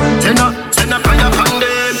friend. Send a fire from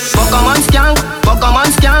them. Pokemon skank.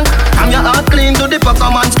 Come your heart clean to the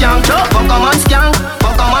Pokemon skank. Pokemon skank.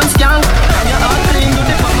 Come your heart clean to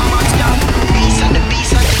the Pokemon skank. Peace and the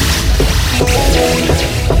peace and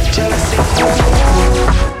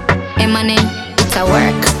Hey money, it's a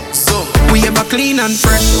work. So we ever clean and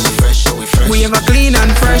fresh. We ever clean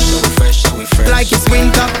and fresh. Like it's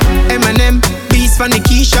winter. M&M, beast from the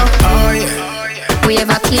Keisha. Oh yeah. We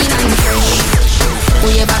ever clean and fresh.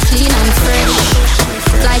 We ever clean and fresh.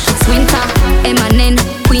 Like it's winter. M&M,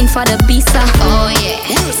 queen for the bisa. Oh yeah.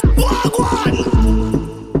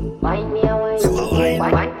 Wind me away.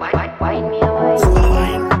 Wind me away.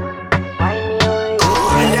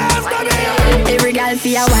 Every girl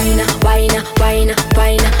feel wine.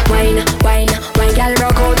 Girl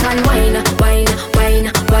rock out and wine.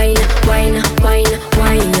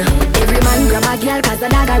 Every man grab a girl 'cause the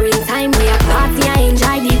dagger in time. We a party and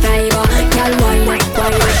enjoy the vibe. Girl wine.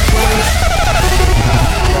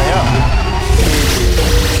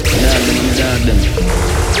 Dog them.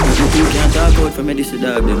 You can't talk out for me, this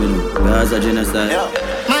dog them, you know. That's a genocide.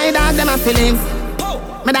 My dog them a feeling.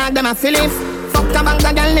 My dog them a feeling. Fuck a bang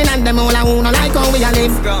of girl in and them all a who no like how we a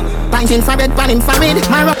live. Pinting for bed, pan him for mid.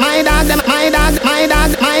 My dog them, my dog.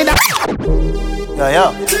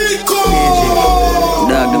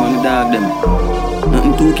 Dog them.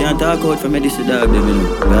 Nothing two can't talk out for me, this dog them, you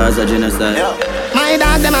know. That's a genocide. My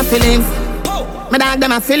dog them a feeling. My dog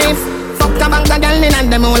them a feeling. Fuck a bang of girl in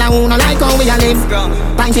and them all a who no like how we a live.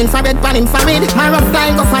 Pinting for bed, pan him for mid. My rough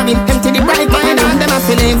line go for him, empty the bright. My dog them a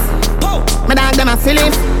feeling. My dog them a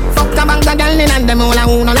feeling. Fuck a bang of girl in and them all a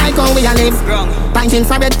who no like how we a live. Pinting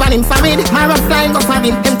for bed, pan him for mid. My rough line go for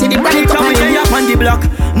him, empty the bright. Come here up on the block.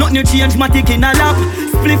 Nothing you change, my tick in a lap.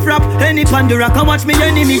 Spliff rap, any pan the rock. I watch me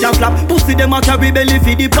enemy a flap. Pussy them a carry belly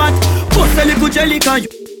for the pot. Bust a little jelly can you.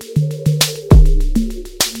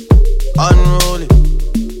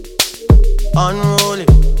 Unruly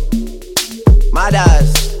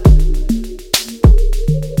Mothers.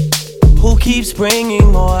 Who keeps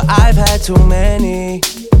bringing more? I've had too many.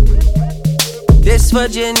 This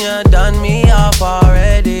Virginia done me off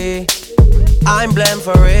already. I'm blamed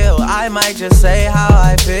for real, I might just say how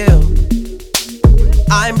I feel.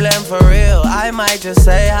 I'm blamed for real, I might just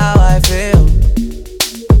say how I feel.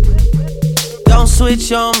 Don't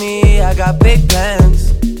switch on me, I got big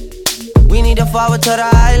plans. We need to forward to the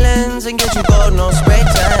islands and get you gold, no spray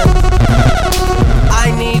tan. I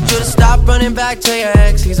need you to stop running back to your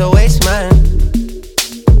ex, he's a waste man.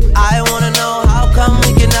 I wanna know how come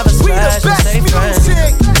we can never scratch and stay friends.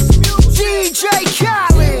 DJ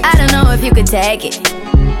Khaled. I don't know if you could take it.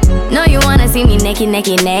 No, you wanna see me naked.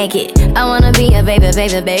 I wanna be a baby.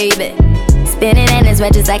 Spinning in his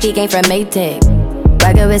wet just like he came from Maytag.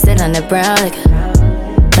 Rocket with it on the brown liquor.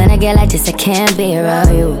 When I get like this, I can't be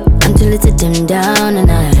around you. I'm too little to dim down a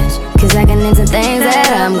notch. 'Cause I can into things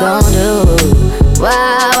that I'm gon' do.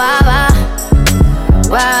 Wow,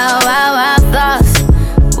 thoughts.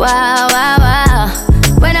 Wow.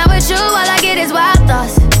 When I'm with you, all I get is wild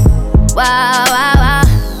thoughts. Wow.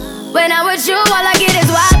 When I'm with you, all I get is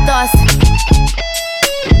wild thoughts.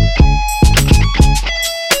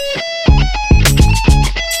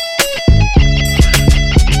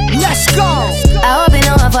 Let's go. I hope you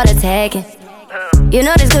know I'm for the taking. You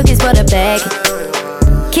know this cookie's for the bag.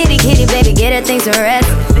 Kitty, baby, get her things to rest.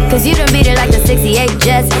 'Cause you done beat it like the 68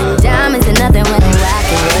 Jets. Diamonds are nothing when I'm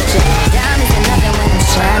rockin' with you. Diamonds are nothing when I'm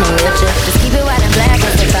shining with you. Just keep it white and black,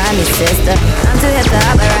 that's if I'm your sister. I'm too hip to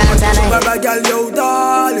hop around tonight. Baba, girl, yo,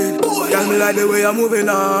 darling. Girl, me like the way you're moving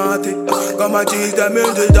at it. Come and tease them in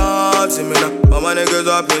the dancing, me now. All my niggas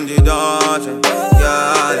up in the dancing.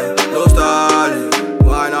 Yeah, no stalling.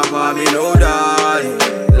 Wine up on me, no darling.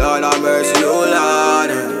 Lord have mercy, oh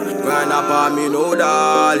Lord. Grind up on me, no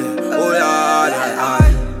darling. Oh Lord.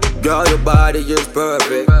 Girl, your body is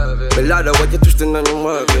perfect. A lot of what you're twisting and you're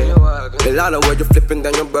working. A lot of what you're flipping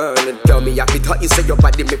and you're burning. Tell me, I be thought you say your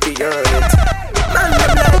body make me earn it. Man,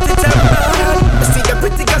 them let it burn. I see the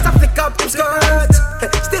pretty girls, I flick up them skirts.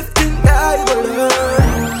 Stiff thing, I will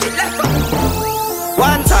learn.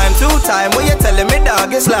 One time, two time, when you telling me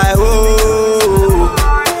dog, it's like, oh.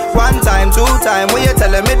 One time, two time, when you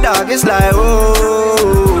telling me dog, it's like,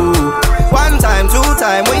 oh. One time, two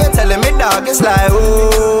time, when you telling me dog, it's like,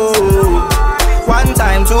 oh. One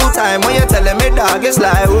time, two time, when you telling me dog, it's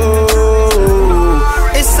like, whoa.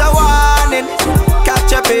 It's a warning,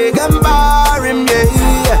 catch a pig and bar him,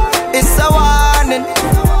 yeah. It's a warning,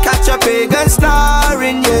 catch a pig and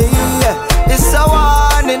snoring, yeah. It's a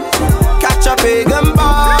warning, catch a pig and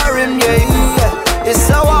bar him, yeah. It's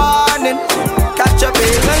a warning, catch a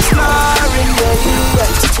pig and snoring, yeah.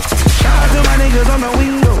 Shout out to my niggas on the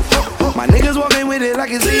window. My niggas walking with it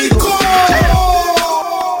like it's legal.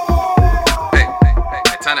 Hey,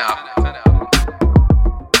 turn it up.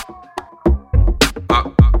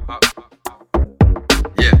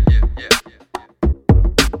 Yeah.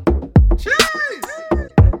 Jeez.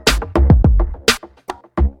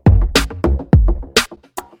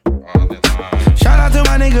 Shout out to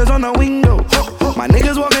my niggas on the window. My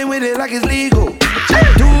niggas walking with it like it's legal.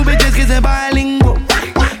 Two bitches kissing bilingual.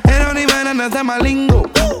 They don't even understand my lingo.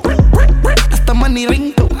 That's the money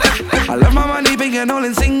lingo. I love my money big and all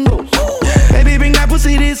in singles. Baby, bring that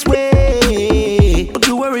pussy this way. Don't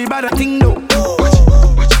you worry about a thing though.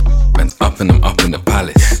 Man's up and I'm up in the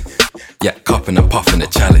palace. Yeah, cupping and puffing the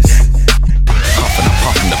chalice. Cuffing and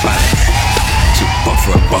puffing the balance. Two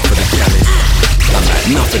buffer and buffer the chalice. I'm like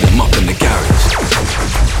nothing, I'm up in the garage.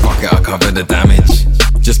 Fuck it, I cover the damage.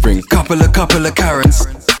 Just bring couple of Karens.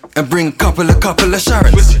 And bring couple of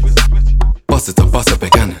Sharons. Bust it up a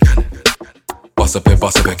cannon. Bust up a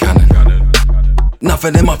cannon. Enough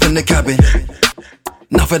of them up in the cabin.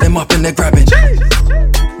 Enough of them up in the grabbing.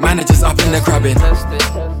 Managers up in the crabbing.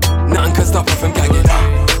 Nothing can stop her from gagging.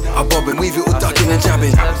 I bob and weave it all ducking and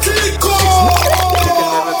jabbing.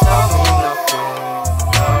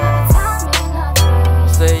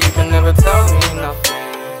 Say you can never tell me nothing.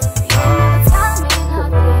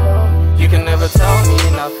 You can never tell me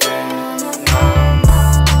nothing.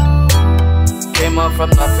 Came up from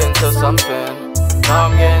nothing to something. Now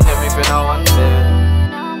I'm getting everything I wanted.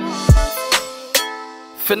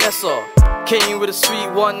 Vanessa, came with a sweet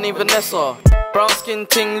one named Vanessa. Brown skin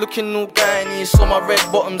ting looking all gyny. Saw my red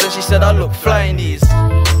bottoms and she said I look fly in these.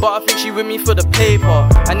 But I think she with me for the paper.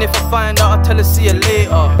 And if I find out I'll tell her see you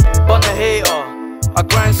later. Bun a hater, I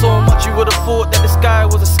grind so much you would've thought that this guy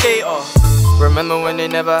was a skater. Remember when they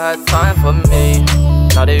never had time for me.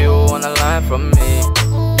 Now they all on the line from me.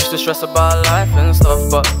 Used to stress about life and stuff,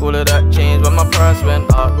 but all of that changed when my price went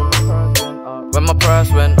up. When my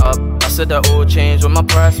price went up, I said that all changed when my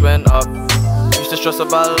price went up. Used to stress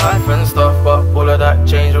about life and stuff, but all of that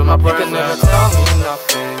changed when my price went up. You can never tell me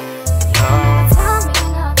nothing.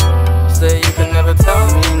 Say you can never tell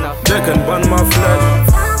me nothing. They can burn my flesh,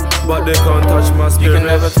 but they can't touch my spirit. You can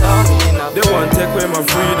never tell me nothing. They won't take away my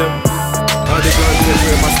freedom. How they gonna take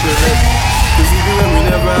away my spirit? Cause even when we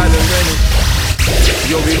never had a penny,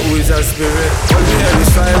 yo, we always had spirit. All we hear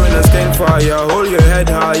is siren and skank fire. Hold your head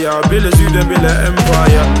higher. Build as you, then build an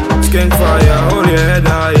empire. Skank fire, hold your head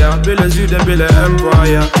higher. Build as you, then build an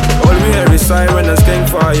empire. All we hear is siren and skank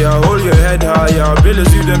fire. Hold your head higher. Build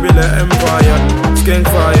as you, then build an empire. Skank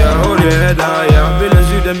fire, hold your head higher. Build as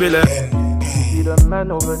you, then build an. See the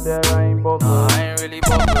man over there, I ain't bothered. Nah, I ain't really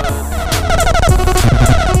bothered.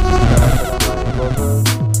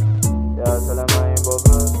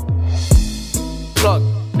 Plug,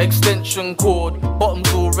 extension cord,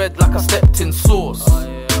 bottoms all red like I stepped in sauce.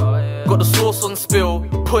 Got the sauce on spill,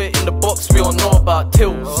 put it in the box, we all know about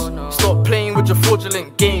tills. Stop playing with your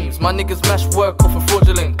fraudulent games, my niggas mash work off a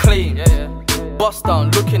fraudulent claim. Bust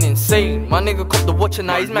down, looking insane, my nigga cop the watch and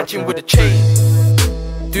now he's matching with the chain.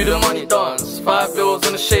 Do the money dance, 5 bills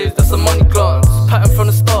on the shades, that's a money glance. Pattern from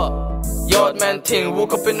the start, yard man ting,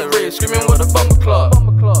 walk up in the rave, screaming with a bumper club.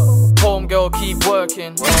 Home girl, keep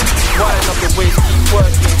working. Wind up your waist, keep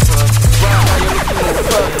working. Right now you're looking all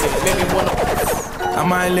perfect. Make me wanna. I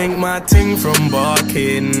might link my ting from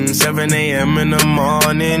barking. 7 a.m. in the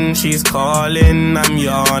morning. She's calling, I'm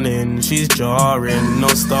yawning. She's jarring, no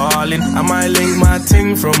stalling. I might link my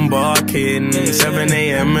ting from barking. 7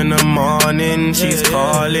 a.m. in the morning. She's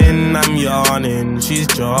calling, I'm yawning. She's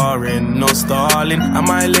jarring, no stalling. I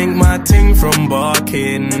might link my ting from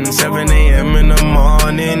barking. 7 a.m. in the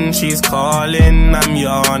morning. She's calling, I'm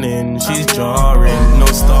yawning. She's jarring, no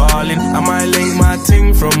stalling. I might link my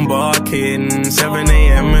ting from barking. 7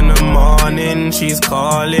 a.m. in the morning, she's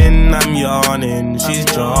calling, I'm yawning, she's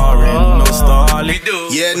jarring, no stalling.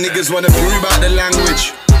 Yeah, niggas wanna brew about the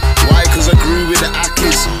language. Why? Cause I grew with the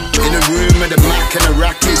Akis. In the room with the Mac and the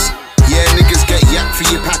Rackies. Yeah, niggas get yak for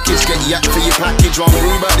your package, get yak for your package. Wanna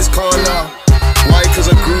brew about this car now. Why? Cause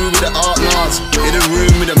I grew with the Art Nars. In the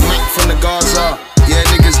room with the Mac from the Gaza. Yeah,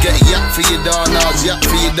 niggas get yapped for your darners, yapped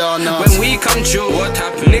for your darners. When we come true, what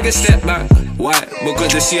happened? Niggas step back. Why?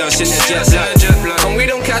 Because they see us in the jet lag. And we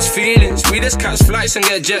don't catch feelings, we just catch flights and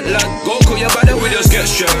get jet lag. Go call your brother, we just get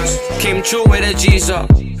stressed. Came true with the G's up.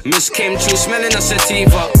 Miss came true smelling a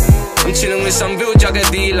sativa. I'm chilling with some real jagger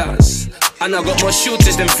dealers. And I got more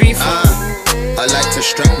shooters than FIFA. I like to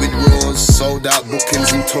strap with rolls, sold out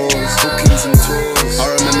bookings and tours, bookings and tours. I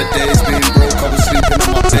remember days being broke, I was sleeping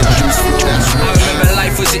on my bedroom floor. I remember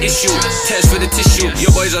life was an issue, tears for the tissue. Your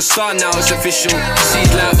boy's a star now, it's official. She's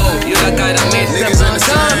like, oh, you're that guy that made niggas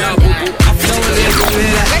understand. Now, boo boo, I feel a little bit.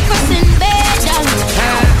 Breakfast in bed, darling.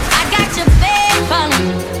 I got your bed falling.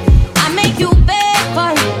 I make you bed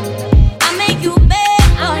falling. I make you bed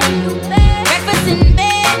falling. Breakfast in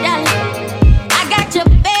bed, darling. I got your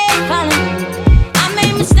bed falling.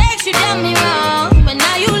 Mistakes, you done me wrong, but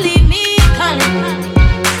now you leave me calling.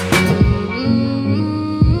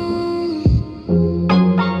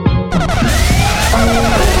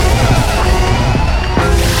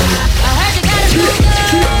 I heard you got a new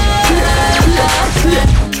girl, and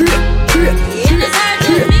it's hard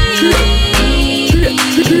to me.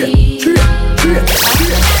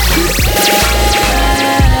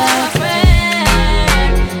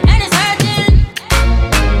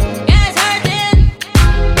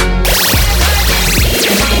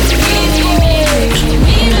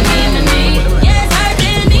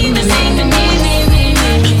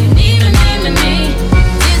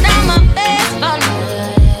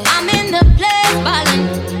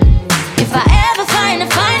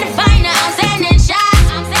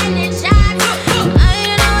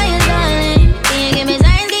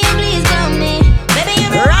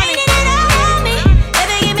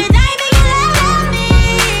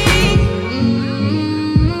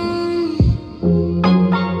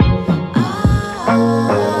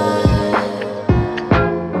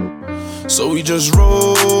 Just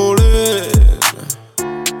rollin'.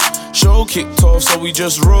 Show kicked off, so we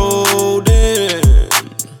just rolled in.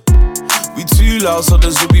 We too loud, so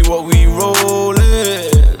this will be what we rollin'.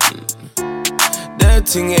 That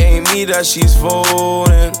thing ain't me that she's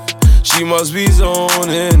phoning. She must be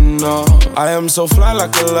zoning. No, I am so fly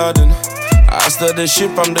like Aladdin. I stir the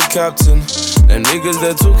ship, I'm the captain. Them niggas,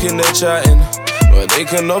 they're talking, they're chatting, but they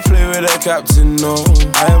cannot play with their captain, no.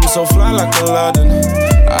 I am so fly like Aladdin.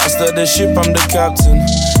 I stir the ship, I'm the captain.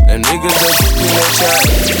 Them niggas, they're talking, they're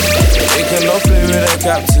chatting, but they cannot play with their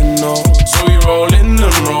captain, no. So we roll in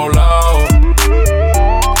and roll out.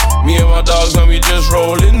 Me and my dogs, and we just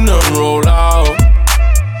roll in and roll out.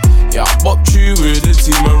 Yeah, I bopped you with the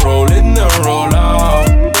team and roll in and roll out.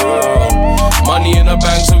 Money in the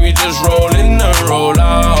bank, so we just roll in and roll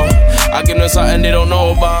out. I give them something they don't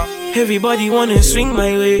know about. Everybody wanna swing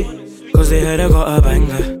my way, cause they heard I got a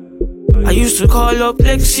banger. I used to call up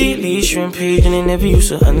Lexi, Lee, Shrimp Page, and they never used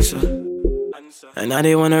to answer. And now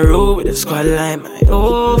they wanna roll with the squad line, man.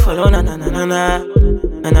 Oh, follow na na na na na.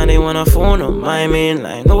 And now they wanna phone on my main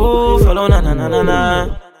line. Oh, follow na na na na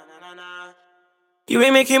na. You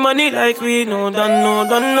ain't making money like we, no done, no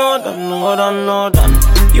done, no done, no done, no done.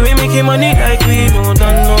 You ain't making money like we, no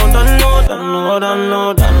done, no done, no done, no done,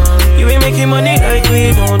 no done. You ain't making money like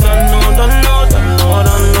we, no done, no done, no done, no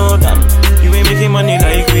done, no done. You ain't making money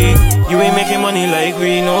like we. You ain't making money like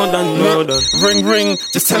we, no done, no done. Ring, ring,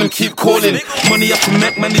 just tell them keep calling. Money up to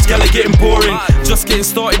neck, man, these gal are getting boring. Just getting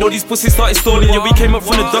started, all these pussies started stalling. Yeah, we came up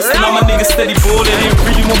from the dust and now my niggas steady balling. I ain't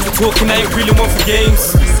really one for talking, I ain't really one for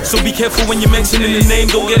games. So be careful when you're mentioning the name.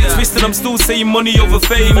 Don't get it twisted, I'm still saying money over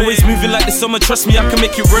fame. Always moving like the summer, trust me, I can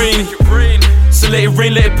make it rain. So let it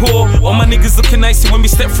rain, let it pour. All my niggas looking nice when we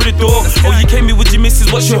step through the door. Oh, you came here with your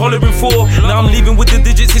missus, what you hollering for? Now I'm leaving with the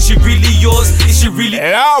digits, is she really yours? Is she really?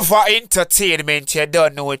 Love for entertainment, you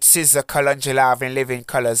don't know it's Scissor Calangela in living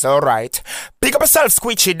colors, alright. Pick up yourself,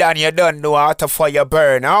 squeechy down, you don't know how to fire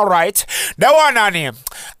burn, alright. The one on him.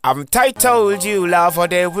 I'm tight told you, love, or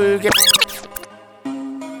they will get.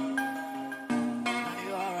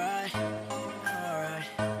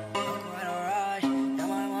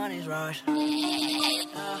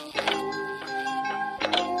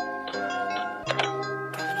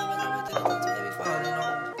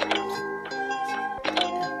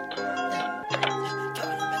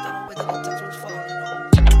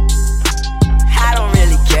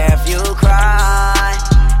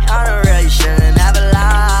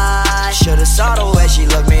 Saw the way she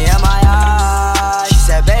looked me in my eyes. She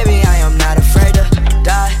said, baby, I am not afraid to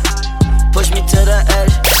die. Push me to the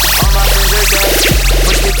edge, all my friends are dead.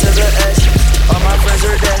 Push me to the edge, all my friends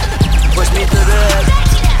are dead. Push me to the edge,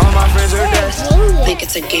 all my friends are dead.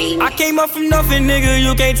 It's a game. I came up from nothing, nigga,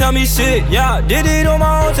 you can't tell me shit, yeah. Did it on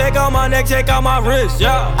my own, check out my neck, check out my wrist,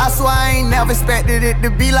 yeah. I swear I ain't never expected it to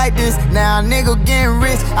be like this. Now a nigga getting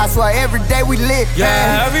rich, I swear every day we lit.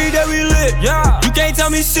 Yeah, every day we lit, yeah. You can't tell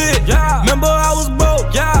me shit, yeah. Remember I was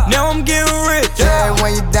broke, yeah. Now I'm getting rich, yeah.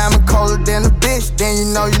 When you diamond colder than a bitch, then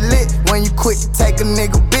you know you lit. When you quick to take a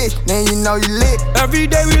nigga bitch, then you know you lit. Every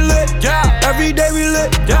day we lit, yeah. Every day we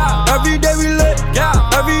lit, yeah. Every day we lit,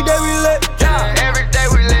 yeah. Every day we lit, yeah. Every day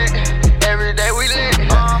we lit. Every day we lit.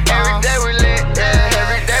 Every day we lit. Yeah.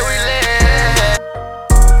 Every day we lit.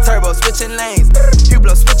 Turbo switching lanes.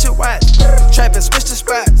 Hublot switching watch. Trapping switch the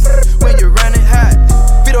spots. When you're running hot,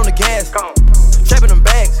 feet on the gas. Trapping them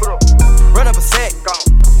bags. Run up a sack.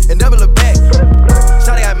 And double it back.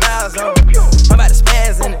 Shawty got miles on. I'm about to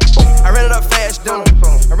spaz in it. I ran it up fast, don't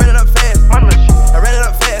I ran it up fast. I ran it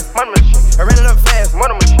up fast. I ran it up fast. I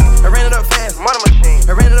ran it up fast.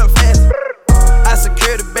 I ran it up fast. I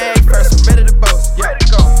secured the bag first, I'm ready to boast. Yeah.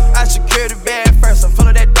 I secured the bag first, I'm full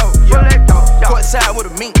of that dope. Yeah. Court side with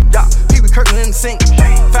a mink. Yeah. Pee-wee Kirkland in the sink.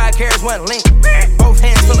 5 carats, 1 link. Both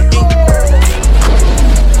hands full of ink.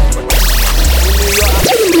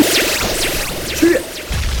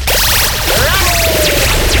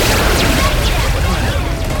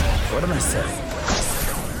 What am I saying?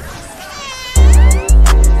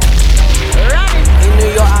 In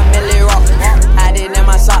New York, I merely rock. Hide it in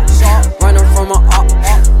my socks. Running from a up,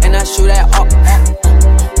 and I shoot that up.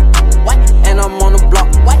 And I'm on the block.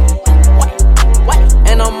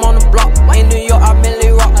 And I'm on the block. In New York, I merely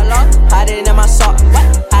rock. Hide it in my sock.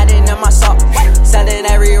 Hide it in my sock. Selling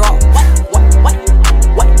every rock.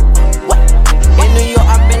 In New York,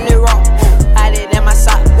 I merely rock. Hide it in my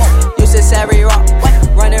sock. Used to every rock.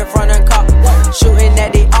 Running from the cop. Shooting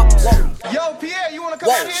at the ops. Yo, Pierre, you wanna come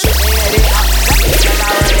out here? Shooting at the ops.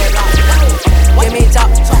 Give me top.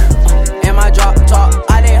 In my drop top.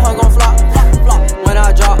 I didn't hug on flop. When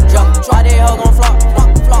I drop. I didn't hug on flop.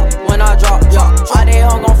 When I drop. I didn't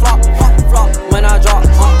hug on flop. When I drop.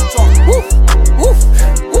 Woof, woof,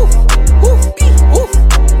 woof, woof, woof,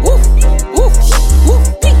 woof, woof, woof.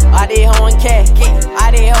 I did her one cat.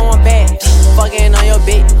 I did her one bag. Fucking on your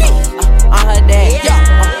bitch. I'm her dad.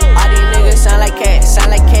 All these niggas sound like cat.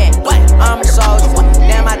 I'm a soldier.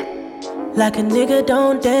 Damn, like a nigga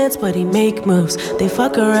don't dance, but he make moves. They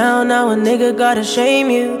fuck around, now a nigga gotta shame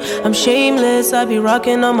you. I'm shameless, I be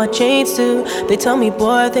rocking on my chains too. They tell me, boy,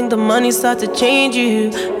 I think the money start to change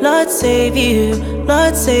you. Lord save you,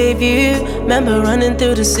 Lord save you. Remember running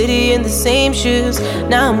through the city in the same shoes.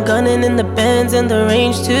 Now I'm gunning in the Benz and the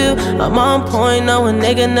range too. I'm on point, no a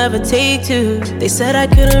nigga never take two. They said I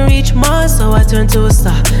couldn't reach Mars, so I turned to a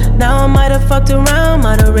star. Now I might have fucked around,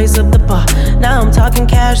 might have raised up the bar. Now I'm talking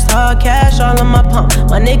cash, talk cash, all in my palm.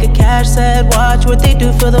 My nigga Cash said, watch what they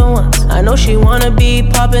do for the ones. I know she wanna be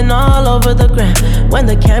popping all over the gram. When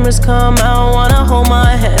the cameras come out, wanna hold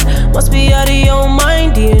my hand. Must be out of your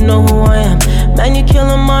mind, do you know who I am? Man, you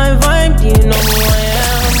killing my vibe, do you know who I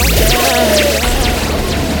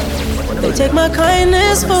am? They take my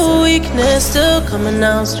kindness for weakness, still coming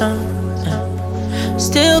out strong.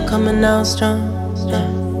 Still coming out strong.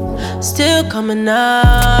 Still coming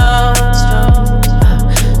out strong.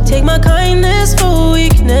 Take my kindness for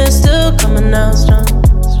weakness, still coming out strong.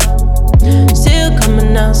 Still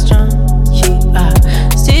coming out strong.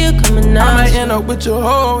 Still coming out. I might end up with your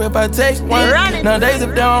hoe if I take one. Nowadays, if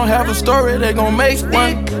they don't have a story, they gon' make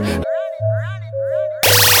one.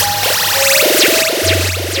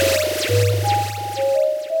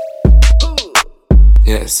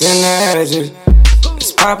 Yeah, it's in the edges.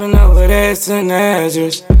 It's popping over there, it's in the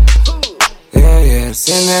edges. Yeah, it's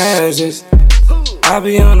in the edges. I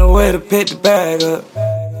be on the way to pick the bag up.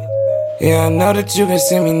 Yeah, I know that you can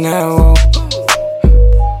see me now.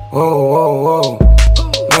 Whoa.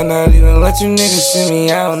 Might not even let you niggas see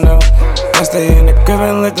me out, no. I stay in the crib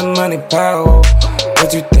and let the money pile.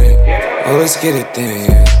 What you think? Well, let's get it then,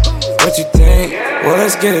 yeah. What you think? Well,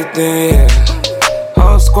 let's get it then, yeah.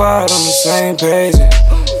 Whole squad on the same page, yeah.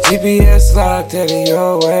 GPS locked, heading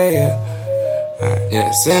your way, yeah. Yeah,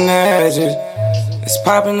 it's in the edges. It's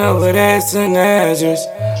popping over there, it's in the edges.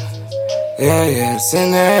 Yeah, it's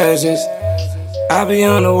in the edges. I be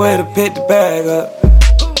on the way to pick the bag up.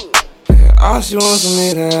 Yeah, all she wants is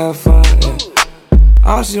me to have fun, yeah.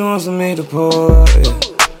 All she wants is me to pull up, yeah.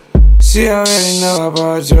 She already know I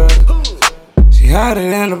brought drugs. She hotter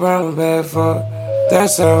than the brown bag fuck.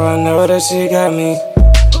 That's how I know that she got me.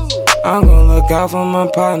 I'm gon' look out for my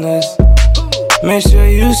partners. Make sure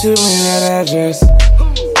you shoot me that address.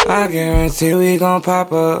 I guarantee we gon'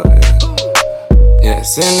 pop up. Yeah,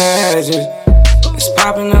 it's in the edges. It's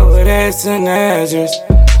popping over there, it's in the edges.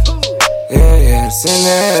 Yeah, send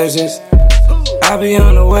the edges. I'll be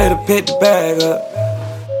on the way to pick the bag up.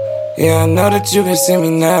 Yeah, I know that you can see me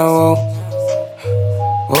now.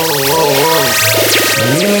 Whoa.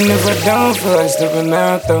 And even if I don't feel like stepping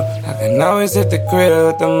out though, I can always hit the crib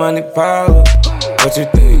with the money pile up. What you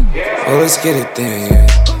think? Well, let's get it then, yeah.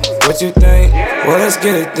 What you think? Well, let's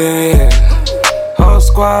get it then, yeah. Whole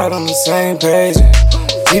squad on the same page, yeah.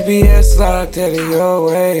 GPS locked, headed your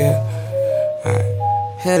way, yeah. Alright,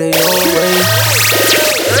 headed your way.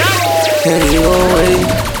 Headed your way.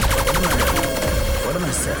 What am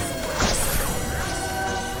I saying?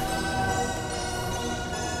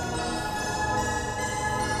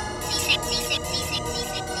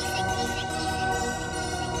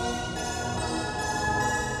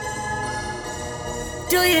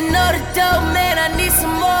 Do you know the dope, man? I need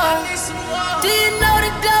some more. Do you know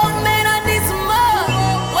the dope, man? I need some more.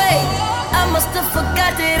 Wait, I must have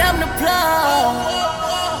forgot that I'm the plug.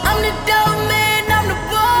 I'm the dope, man, I'm the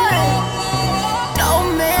boy.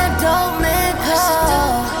 Dope, man, call. Dope, man,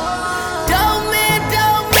 call. Dope, man,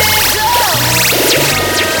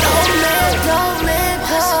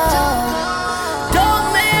 call.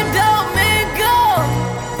 Dope, man, call.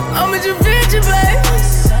 I'm at your picture, baby.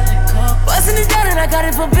 Bustin' it down and I got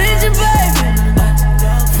it for Benji, baby.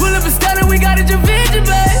 Pull up and start it, we got it, your vision,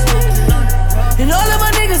 baby. And all of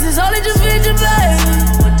my niggas is all in your vision, baby.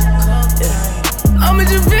 I'm in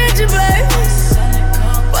your vision, baby.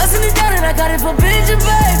 Bustin' it down and I got it for Benji,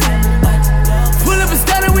 baby. Pull up and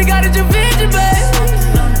start it, we got it, your vision, baby.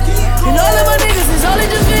 And all of my niggas is all in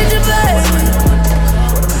your vision, baby.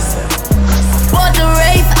 Bought the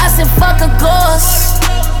Wraith, I said fuck a ghost.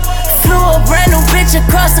 Flew a brand new bitch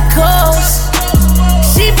across the coast.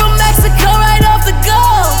 She from Mexico, right off the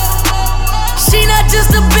Gulf. She not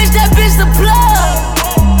just a bitch, that bitch the plug.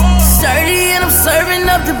 Sturdy and I'm serving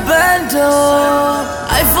up the bando.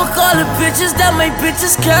 I fuck all the bitches that my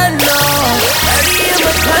bitches can know. 30 in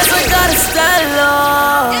my pants, I gotta stand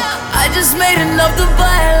low. I just made enough to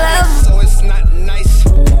buy a lamb. So it's not nice.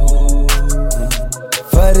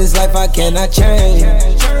 For this life I cannot change.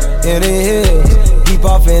 In the hills. Keep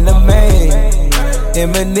off in the main,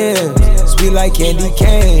 M&M, sweet like candy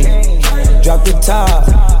cane. Drop the top,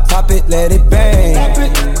 pop it, let it bang.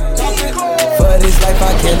 For this life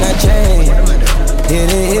I cannot change. Hit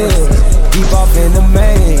the hills, keep off in the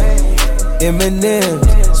main, M&M,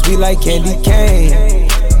 sweet like candy cane.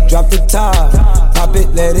 Drop the top, pop it,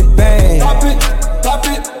 let it bang. Pop it.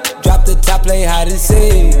 Drop the top, play hide and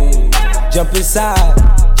seek. Jump inside,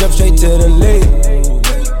 jump straight to the lead.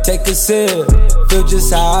 Take a sip, feel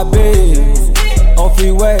just how I be. On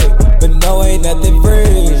freeway, but no, ain't nothing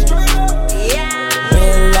free.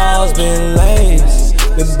 Been lost, been lanes,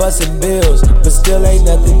 been busting bills, but still ain't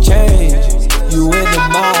nothing changed. You in the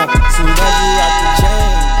mob, soon as you out the chain.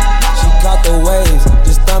 She caught the waves,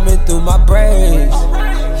 just thumbing through my braids.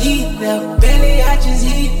 Heat up, belly, I just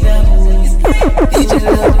heat up. He just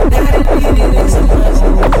love it, not a minute, it's a must.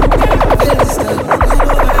 Feeling stuck,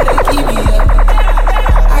 nobody keep me up.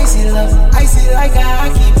 Icy like I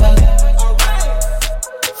keep up.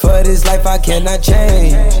 For this life I cannot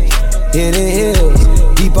change. Hit the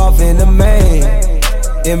hills, deep off in the main.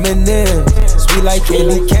 M&M, sweet like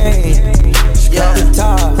candy cane. Drop the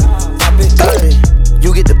top, pop it, dirty.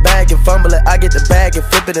 You get the bag and fumble it, I get the bag and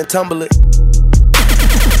flip it and tumble it.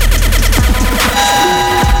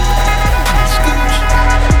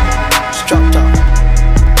 Drop top,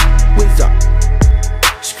 whiz up.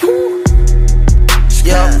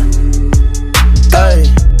 Yeah. Hey,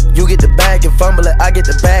 you get the bag and fumble it, I get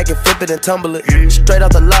the bag and flip it and tumble it. Straight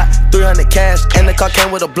off the lot, 300 cash, and the car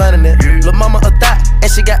came with a blunt in it. Lil' mama a thot,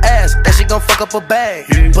 and she got ass, and she gon' fuck up a bag.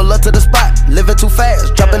 Pull up to the spot, living too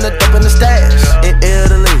fast, dropping the dope in the stash. In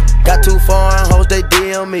Italy, got too foreign hoes, they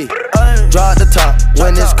DM me. Draw the top,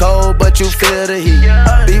 when it's cold, but you feel the heat.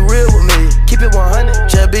 Be real with me, keep it 100,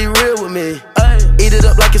 just be real with me. Eat it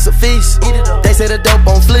up like it's a feast. They say the dope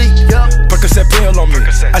on fleek. Percocet pill on me.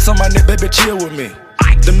 Ice on my neck, baby, chill with me.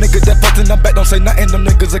 Them niggas that fucked in the back don't say nothing, them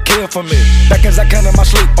niggas a kill for me. Back as I can in my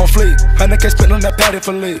sleep, on fleek. 100K spent on that patty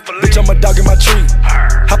for leave. Bitch, I'm a dog in my tree.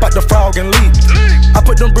 Hop out the frog and leave. I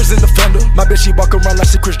put them bricks in the fender. My bitch, she walk around like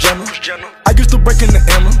she Kris Jenner. I used to break in the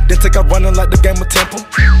Emma, then take out running like the game of Temple.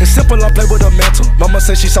 It's simple, I play with a mantle. Mama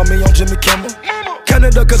said she saw me on Jimmy Kimmel.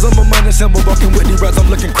 Canada, cause I'm a money symbol. Walking with these rats,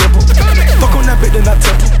 I'm looking crippled. Fuck on that bitch, then I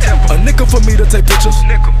temple. A nickel for me to take pictures.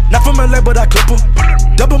 Not from LA, but I clip her.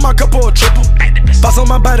 Double my cup or a triple. Box on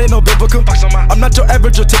my body, no biblical. I'm not your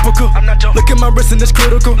average or typical. Look at my wrist and it's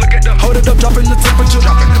critical. Hold it up, dropping the temperature.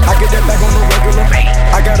 I get that bag on the regular.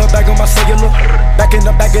 I got a bag on my cellular. Back in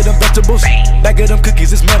the bag of them vegetables. Bag of them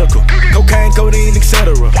cookies, it's medical. Cocaine, codeine,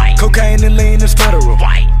 etc. Cocaine and lean is federal.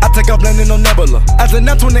 I take off landing on Nebula. As an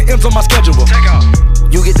F when the M's on my schedule. Take off.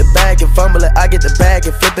 You get the bag and fumble it, I get the bag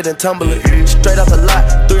and flip it and tumble it. Straight off the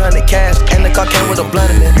lot, 300 cash, and the car came with a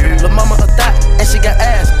blunt in it. Lil' mama a thot, and she got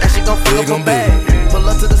ass, and she gon' fuck up her bag. Pull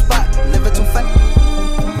up to the spot, living too fast.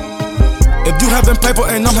 If you having paper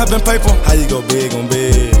and I'm having paper, how you go big on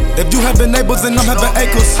big? If you having neighbors and I'm having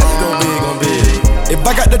acres, how you go big on big? If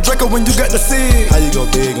I got the Draco when you got the seed, how you go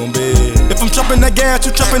big on big? If I'm chopping that gas,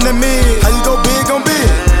 you chopping that mid, how you go big on big?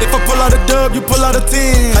 If I pull out a dub, you pull out a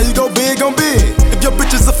 10, how you go big on big? If your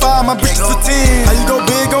bitch is a 5, my bitch is a 10, how you go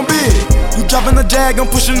big on big? You driving a Jag, I'm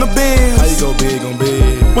pushing the Benz, how you go big on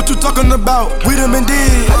big? What you talking about? We them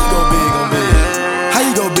indeed, how you go big on big? How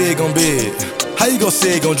you go big on big? How you go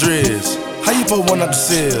sig on Driz? How you put one out the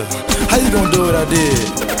cell? How you gon' do what I did?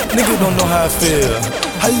 Nigga don't know how I feel.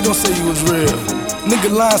 How you gon' say you was real? Nigga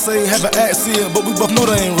lying say he have an accent, but we both know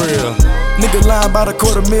they ain't real. Nigga lying about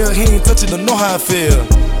 $250,000, he ain't touch it, don't know how I feel.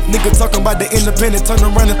 Nigga talking about the independent, turn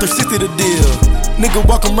around and 360 the deal. Nigga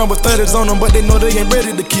walk around with 30s on them, but they know they ain't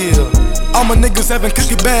ready to kill. All my niggas having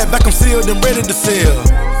cookie bag, vacuum sealed and ready to sell.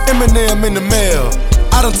 Eminem in the mail,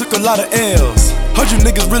 I done took a lot of L's. Heard you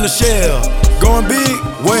niggas really shell. Going big,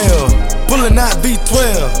 well, pulling out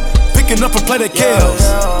V12, picking up and play the Kels.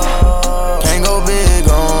 Can't go big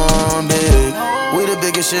on big. We the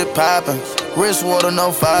biggest shit poppin'. Wrist water,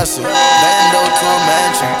 no faucet. Bando to a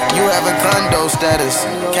mansion. You having condo status.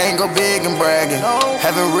 Can't go big and bragging.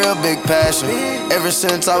 Having real big passion. Ever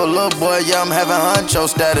since I was a little boy, yeah, I'm having honcho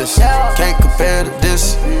status. Can't compare to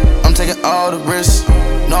this. I'm taking all the risks.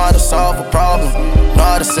 Know how to solve a problem. Know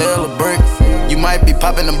how to sell a brick. You might be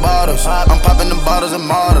popping them bottles. I'm popping them bottles and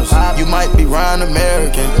models. You might be round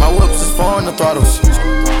American. My whoops is foreign the throttles.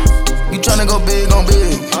 You tryna go big on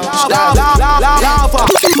big. Lava.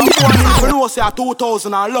 Some boy need to know say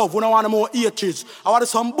 2000 I love when I want more H's. I want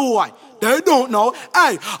some boy. They don't know.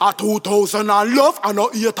 Hey, 2000 I love I know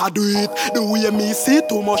here to do it. The way me see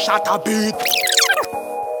too much shot a beat.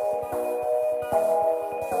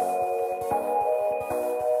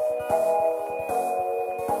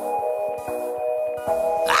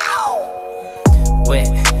 Wet,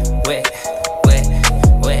 wet, wet,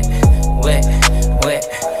 wet, wet, wet,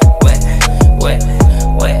 wet, wet,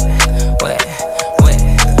 wet, wet, wet.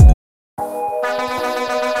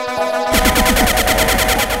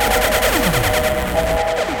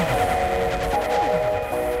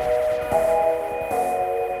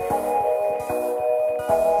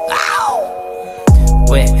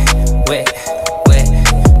 Wet, wet,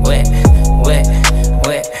 wet, wet,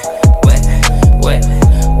 wet,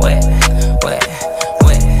 wet, wet,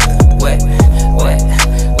 wet, wet, wet.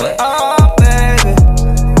 Wet. Oh, baby.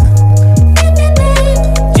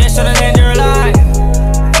 Just tryna change your life.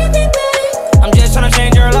 I'm just tryna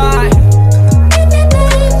change your life.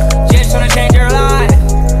 Just tryna change your life.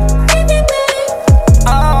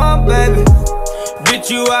 Oh, baby. Bitch,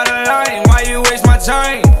 you out of line. Why you waste my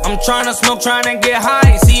time? I'm tryna smoke, tryna get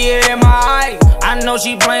high. See it in my eye. I know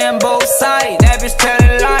she playing both sides. That bitch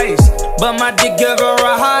telling lies. But my dick give her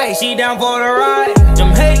a high. She down for the ride.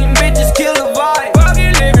 Them hating bitches kill the vibe.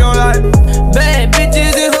 Fucking live your life. Bad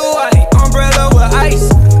bitches in Hawaii. Umbrella with ice.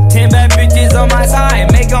 10 bad bitches on my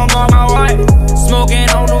side. Make them all my wife. Smoking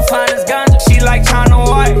on the finest ganja. She like China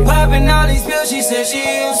White. Popping all these pills. She said she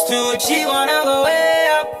used to it. She wanna go way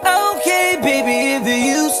up. Okay, baby, if you're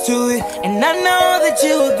used to it. And I know that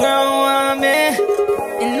you a grown woman.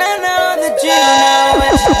 And I know that you know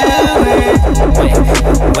what you're doing. Wait,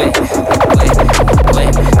 wait, wait,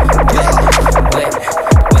 wait, wait,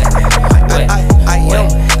 wait, wait,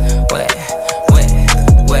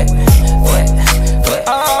 wait, wait, wait.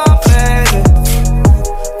 Oh, baby.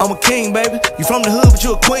 I'm a king, baby. You from the hood, but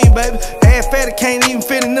you a queen, baby. Ass fatty can't even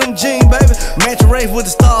fit in them jeans, baby. Matching race with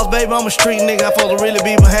the stars, baby. I'm a street nigga. I'm supposed to really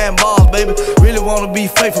be behind bars, baby. Really wanna be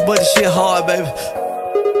faithful, but this shit hard, baby.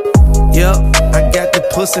 Yep, I got the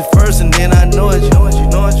pussy first and then I know it.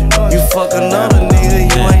 You fuck another nigga,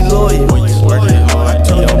 you ain't loyal. I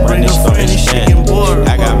told you bring your friend, this shit getting boring.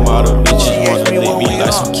 I got model bitches wanna lick me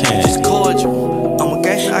like some candy. Just cordial. I'm a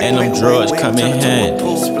gang, and them drugs come in handy.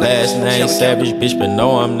 Last name Savage, bitch, but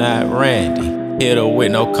no, I'm not Randy. Hit her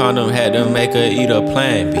with no condom, had to make her eat a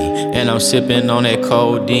Plan B. And I'm sipping on that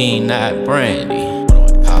codeine, not brandy.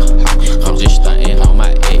 I'm just stunting on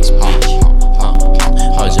my ex, bitch.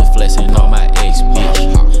 I'm just flexing on my ex, bitch.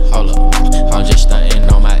 Hold up, I'm just stunting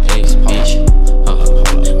on my ex, bitch.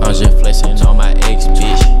 I'm just flexing on my ex,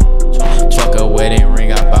 bitch. Fuck a wedding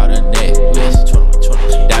ring, I bought a necklace.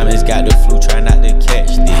 Diamonds got the flu, try not to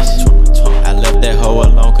catch this. I left that hoe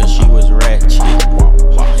alone cause she was ratchet.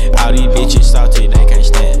 All these bitches salty, they can't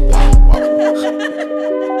stand.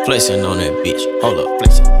 flexing on that bitch. Hold up,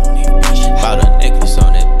 flexing on that bitch. Bought a necklace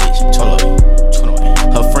on that bitch. Hold up.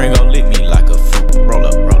 Her friend gon' lick me like a fruit. Roll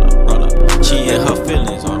up, roll up, roll up. She and her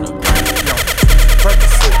feelings on the ground.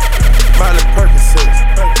 Percocet, Miley Percocet,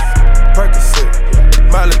 Percocet,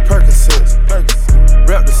 Miley Percocet,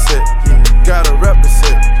 rep the set, gotta rep the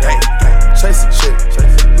set. Chase a chick,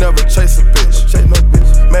 never chase a bitch.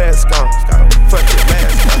 Mask on, fuck it,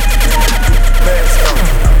 mask on. Mask on,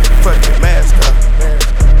 fuck it, mask on.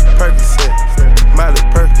 Percocet, Miley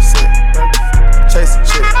Percocet, chase a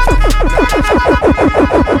chick.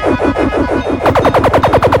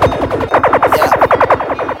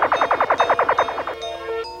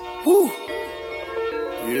 Woo.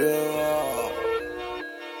 Yeah.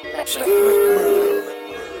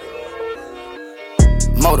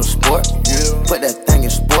 Motorsport, put that thing in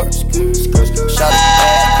sports. Shot it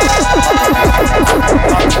bad.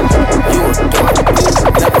 You a dork,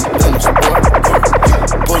 never been a sport.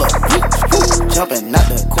 Pull up, jumping out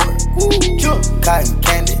the court. Cotton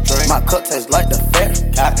candy, my cup tastes like the fair.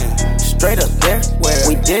 Straight up there,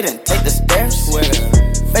 we didn't take the stairs.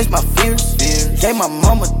 Face my fears, gave my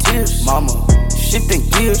mama tears. Shifting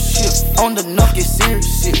gears, on the knock, get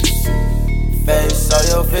serious. Face all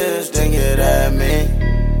your fears, then get at me.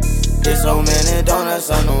 There's so many donuts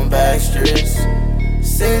on them back streets.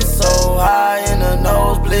 Sit so high in the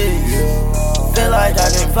nosebleeds. Feel like I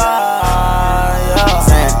can fly.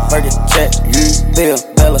 Sandberg check, Bill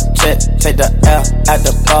Bella check. Take the L at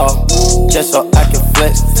the ball, just so I can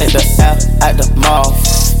flex. Take the L at the mall.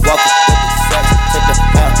 Walking with the sex, take the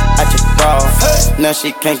L at your bra. Now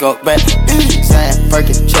she can't go back. Sandberg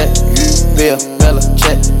check, Bill Bella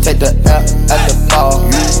check. Take the L at the ball,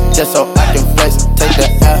 just so I can flex. Take the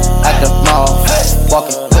L at the mall.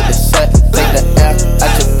 Walking with the set, take the L at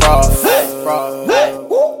your bra.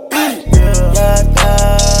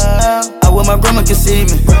 I wish my grandma could see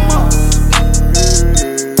me.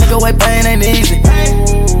 Take away pain ain't easy.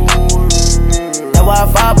 That's why I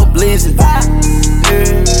vibe with blazing.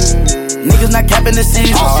 Niggas not capping the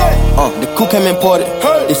season. The coupe came imported.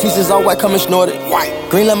 The seasons all white, coming snorted.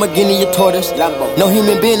 Green Lamborghini, your tortoise. No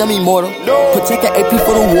human being, I'm immortal. Protect the AP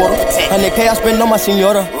for the water. 100K I spend on my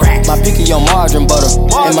senora. My picky on margarine butter.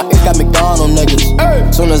 And my ink got McDonald's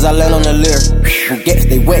niggas. Soon as I land on the leer, who gets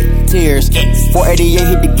they wet tears. 488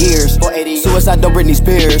 hit the gears. Suicide don't Britney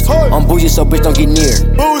Spears. I'm bougie, so bitch don't get near.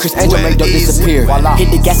 Chris Angel make dope disappear.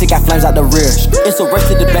 Hit the gas, it got flames out the rear. It's a race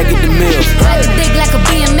to the back of the mills. Ride the dick like a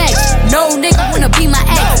BMX. No nigga wanna be my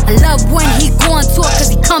ex. I love when he going to it,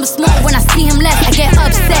 cause he comes small. When I see him left, I get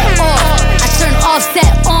upset. I turn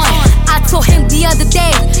offset on. I told him the other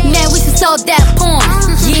day, man, we should sell that porn.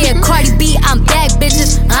 Yeah, Cardi B, I'm back,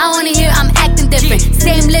 bitches. I wanna hear I'm acting different.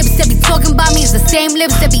 Same lips that be talking about me is the same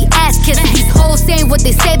lips that be ass kissing. These hoes saying what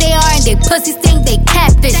they say they are, and they pussies think they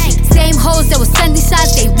catfish. Same hoes that was sending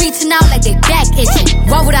shots, they reaching out like they back itching.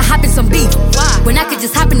 Why would I hop in some beef when I could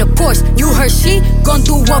just hop in the Porsche? You heard she gon'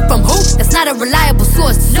 do what from who? That's not a reliable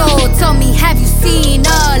source. So tell me, have you seen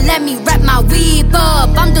her? Let me wrap my weave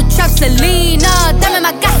up. I'm the trap Selena, dame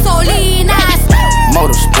my gasolina.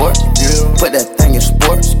 Motorsport, put that thing in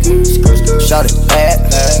sports. Shot it bad,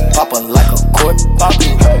 pop her like a court.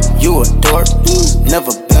 You a dork,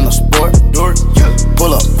 never been a sport.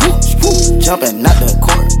 Pull up, jumping out the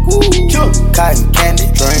court. Cotton candy,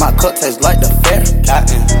 my cup tastes like the fair.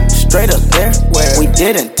 Straight up there, we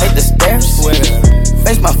didn't take the stairs.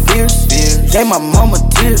 Face my fears, gave my mama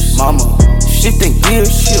tears. Shifting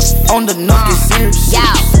gears, on the knock, get serious. Yo,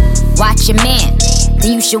 watch your man,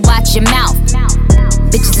 then you should watch your mouth.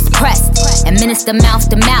 Bitches is pressed, administer mouth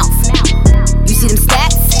to mouth. You see them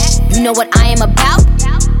stats? You know what I am about?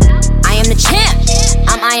 I am the champ,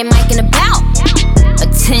 I'm Iron Mike and about.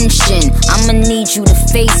 Attention, I'ma need you to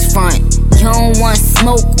face front. You don't want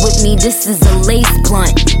smoke with me, this is a lace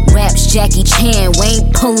blunt. Raps Jackie Chan, we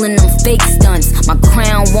ain't pulling them fake stunts. My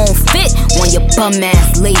crown won't fit on your bum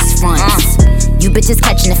ass lace fronts. You bitches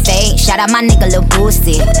catching the fade, shout out my nigga Lil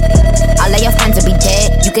Boosie. All of your friends will be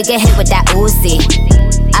dead, you could get hit with that Uzi.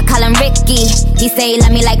 I call him Ricky, he say he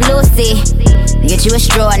love me like Lucy. Get you a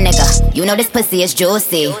straw, nigga, you know this pussy is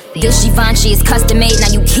juicy. This Givenchy is custom made, now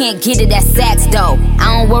you can't get it at Saks though.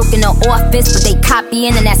 I don't work in the office, but they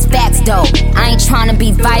copying and that's facts though. I ain't tryna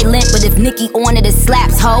be violent, but if Nicki on it, it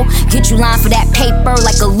slaps, ho. Get you line for that paper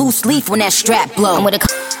like a loose leaf when that strap blow. I'm with a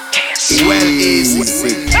well easy.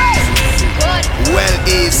 Well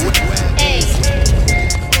easy.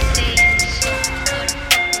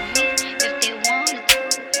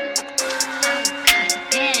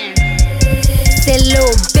 Say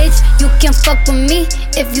little bitch, you can fuck with me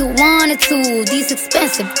if you wanted to. These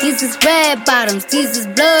expensive, these is red bottoms, these is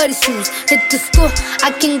bloody shoes. Hit the school,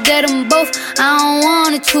 I can get them both, I don't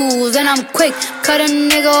wanna choose. And I'm quick, cut a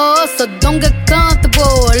nigga off, so don't get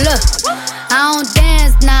comfortable. Look, I don't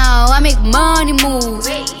dance now, I make money move.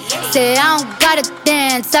 Say I don't gotta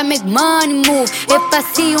dance, I make money move. If I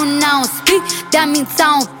see you now speak, that means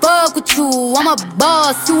I don't fuck with you. I'm a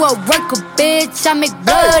boss, you a worker, bitch, I make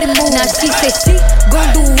bloody moves. Now she say she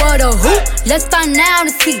gon' do what or who? Let's find out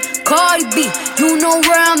and see. Cardi B, you know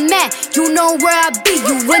where I'm at, you know where I be.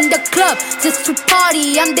 You in the club just to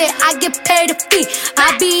party, I'm there, I get paid a fee.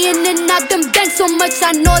 I be in and out them banks so much,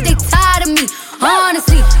 I know they tired of me.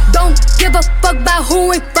 Honestly, don't give a fuck about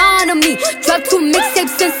who in front of me. Drop 2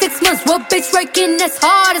 mixtapes in 6 months. What bitch working as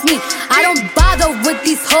hard as me? I don't bother with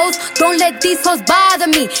these hoes. Don't let these hoes bother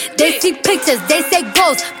me. They see pictures, they say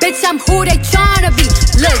goals. Bitch, I'm who they tryna be.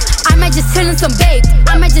 Look, I might just chill in some babe.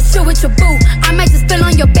 I might just chill with your boo. I might just spill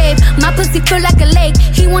on your babe. My pussy feel like a lake.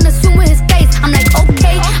 He wanna swim with his face. I'm like,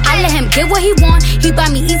 okay. I let him get what he want. He buy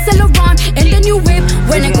me East Saint Laurent and the new whip.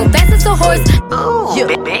 When I go fast as a horse. Ooh, yeah.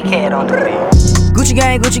 Big head on the rim. Gucci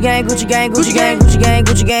gang, Gucci gang, Gucci gang, Gucci gang, Gucci gang,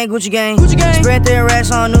 Gucci gang, Gucci gang, Gucci gang. Spread their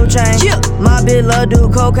racks on new chain. My bitch love do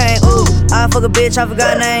cocaine. Ooh, I fuck a bitch, I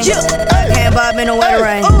forgot name. I can't bob in the wetter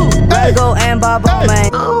rain. Gotta go and bob on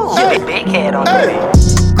man. Ooh, big head on the rim.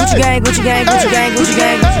 Gucci gang, Gucci gang, Gucci gang, Gucci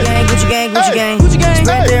gang, Gucci gang, Gucci gang, Gucci gang, Gucci gang.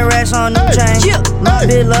 Spread their racks on new chain. My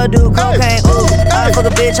bitch love do cocaine. Ooh, I fuck a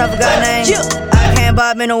bitch, I forgot name. I can't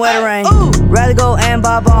bob in the wetter rain. Rather go and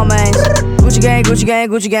bob on man. Gucci gang, Gucci gang,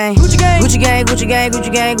 Gucci gang, Gucci gang, Gucci gang, Gucci gang,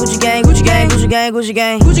 Gucci gang, Gucci gang, Gucci gang, Gucci gang, Gucci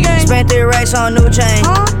gang, Gucci gang. Spent 3 racks on new chain.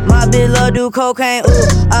 My bitch love do cocaine.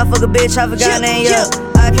 Ooh, I fuck a bitch, I forgot name. Yeah,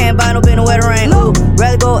 I can't buy no bin in the wetter rain. Ooh,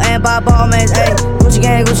 rather go and buy ball mains. Ayy, Gucci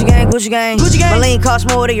gang, Gucci gang, Gucci gang, Gucci gang. My lean cost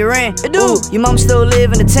more than your rent. Ooh, your mama still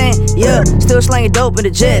live in the tent. Yeah, still slanging dope in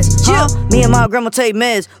the jets. Yeah, me and my grandma take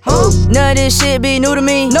meds. Ooh, none of this shit be new to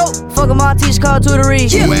me. Nope, fuck a my teacher called tutory.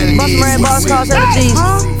 Bust some red boss cost allergies.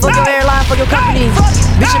 Fuck your airline, fuck your company.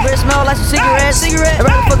 Bitch, your breath smell like some cigarettes. I'd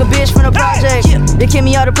rather fuck a bitch from the project. They kick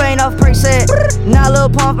me out the plane off preset. Now a little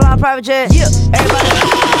pump on private jet. Everybody.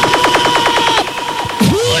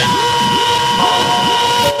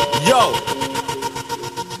 Yo,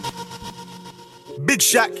 Big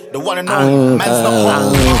Shaq, the one and only. Man's not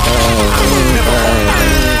hot.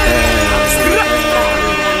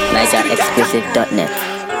 NigerExclusive.net.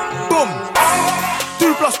 Boom.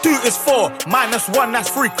 2 + 2 is 4. -1, that's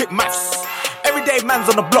 3. Quick maths. Everyday man's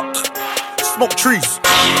on the block. Smoke trees.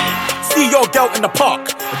 See your girl in the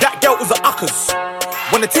park. That girl was a uckers.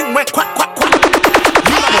 When the thing went quack, quack, quack.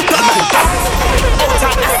 You know what's done. Old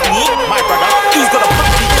time Anthony, my brother. He's got a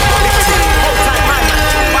puppy. Old time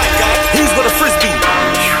my guy. He's got a frisbee.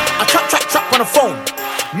 I trap on the phone.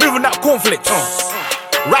 Moving out cornflakes.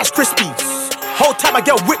 Rice Krispies. Whole time I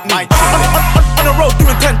get with me. On the road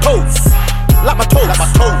doing 10 toes. Like my toes.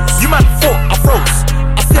 You man thought I froze.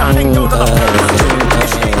 I see I think those are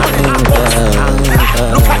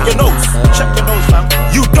Look at your nose. Check your nose, fam.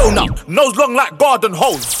 You donut. Nose long like garden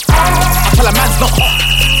hose. I tell a man's not hot.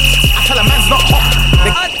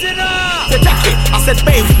 The jacket. I said,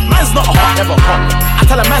 babe, man's not hot. Never hot. I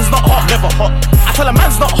tell a man's not hot. Never hot. I tell a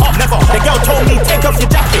man's not hot. Never hot. The girl told me, take off your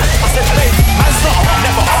jacket. I said, babe, man's not hot.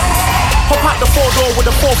 Never hot. Hop out the 4-door with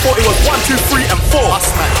a 440 was 1, 2, 3, and 4.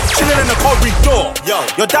 Chilling in the corridor. Yo,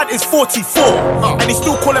 your dad is 44, and he's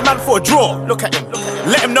still calling man for a draw. Look at him.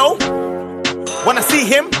 Let him know. When I see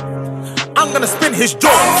him, I'm gonna spin his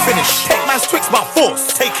jaw. Finish. Take man's Twix by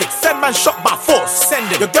force. Take it. Send man shot by force. Send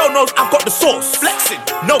it. Your girl knows I've got the sauce. Flexing.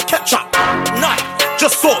 No ketchup. None.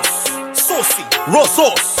 Just sauce. Saucy. Raw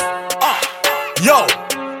sauce. Yo.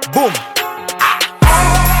 Boom.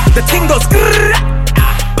 The ting goes.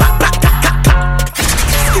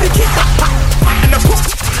 And the cook.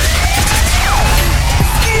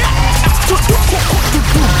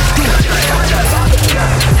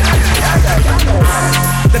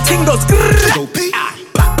 The ting goes.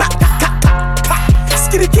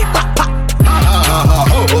 Skitty kick.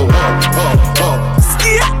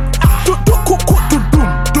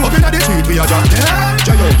 Up inna the street we a jump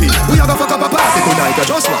J.O.P. We a go fuck up a party tonight. You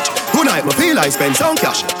just watch. Tonight me feel like spend some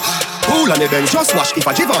cash. Cool on the bench, just wash. If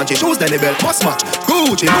a Givenchy shoes, then the belt must match.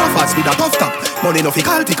 Gucci, no fats with a tough top. Money no fi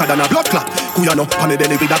call thicker than a blood clot. Kuya no, pa me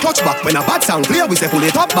belly with a touchback. When a bad sound clear, we say pull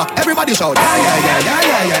it up back. Everybody shout, yeah, yeah, yeah, yeah,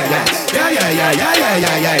 yeah, yeah, yeah, yeah, yeah, yeah, yeah,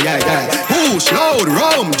 yeah, yeah, yeah, yeah. Push, load,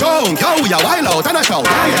 rum, junk, yo, we a wild out and a shout,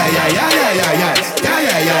 yeah, yeah, yeah, yeah, yeah, yeah, yeah,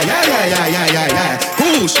 yeah, yeah, yeah, yeah, yeah, yeah, yeah, yeah.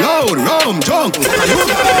 Push, load, rum, junk.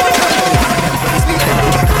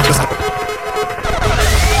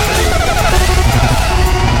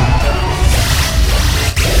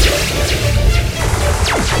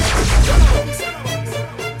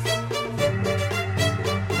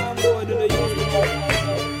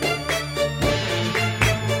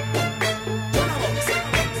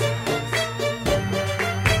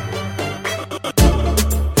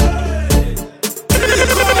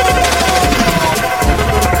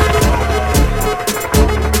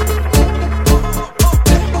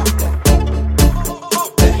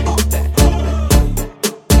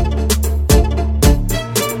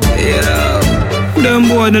 Them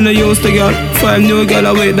boy than they used to girl. 5 new girl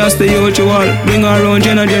away, that's the usual. Bring her around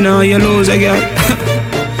Jenna, you lose a girl.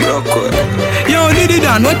 Yo, Diddy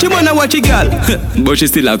Dan, what you wanna watch a girl? But she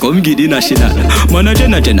still a come get the national. Man a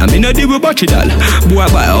Jenna, me no deal with battery doll. Boy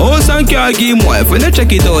buy a house and car, give him wife when you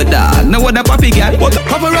check it out, dog. Now what a papi girl? What?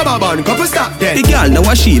 Couple rubber band, couple stop there. The girl, now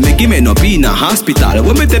what she make him end up in a hospital.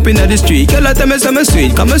 When me step in the street, girl I tell me some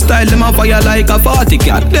sweet. Come style them on fire like a 40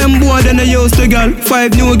 cat. Them boy then they used to girl.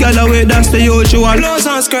 5 new girl away, that's the usual. Blouse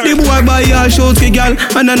and skirt. The boy buy all shoes for girl,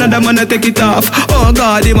 and another man a take it off. Oh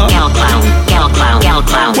God, him a girl clown, girl clown, girl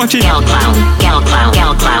clown. Watch it. Girl clown, girl clown,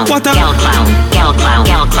 girl clown. What a girl clown, girl clown,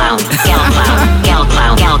 girl clown, girl clown, girl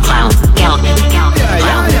clown, girl clown, girl clown,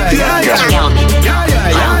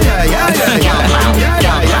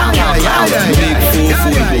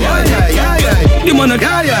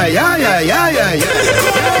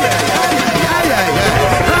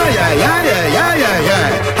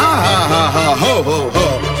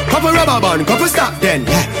 Couple rubber band, couple stop then,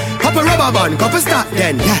 yeah. Couple rubber band, couple stop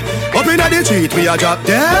then, yeah. Up inna the street, we a drop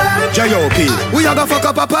dead. J.O.P. We a go fuck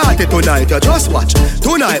up a party tonight, you just watch.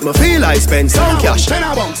 Tonight, me feel I spend some cash.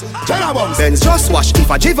 Tenna bums. Benz just watch. If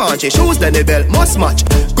a Givenchy shoes, then the belt must match.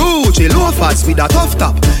 Gucci loafers with a tough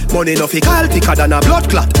top. Money no fickle, thicker than a blood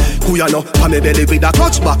clot. Who ya know, pa me belly with a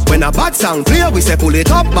clutch back. When a bad sound clear, we say pull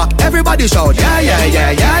it up back. Everybody shout, yeah, yeah,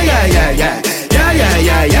 yeah, yeah, yeah, yeah, yeah. Yeah, yeah,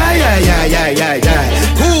 yeah, yeah, yeah, yeah, yeah, yeah, yeah.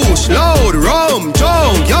 Push, load, rum,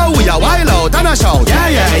 junk. Yo, we a wild out and a shout. Yeah,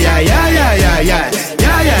 yeah, yeah, yeah, yeah, yeah, yeah.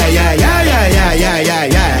 Yeah, yeah, yeah, yeah, yeah, yeah, yeah, yeah,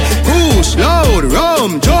 yeah. Push, load,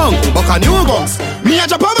 rum, junk. Buck a new guns. Me a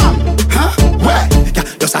jump over. Huh? Where? Yeah,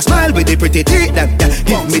 just a smile with the pretty teeth them. Yeah,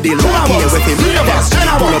 give me the look here with him.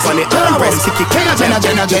 Pull up on the armrest, kick it. Jenna.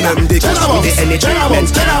 The kiss with the any treatment.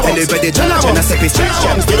 Anybody Jenna, step his straight.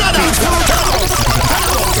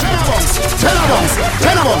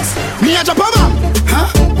 Tenna bones, me a jump over. Huh?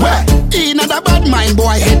 Where? In a bad mind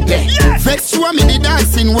boy head there. Vex you and me the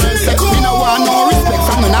dancing world set. Me no want no respect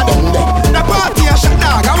from none of them there. The party a shot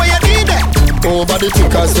dog, how you did there? Over the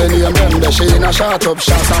tickers, then you them there. She in a shot up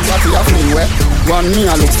shots and party a fling where. One me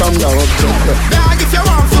a look from the up. Dog, if you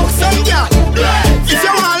want fuck some girl, if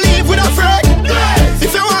you want live with a friend, if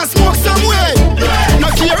you want smoke some way, no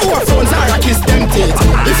care who a phones or a kiss them teeth.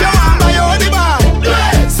 If you want buy your the bar,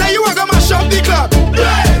 say you a go mash up the club.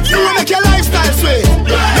 You will make your lifestyle sweet.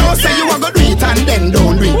 No say you a go do it and then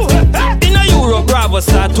don't do it. In a Europe, Bravo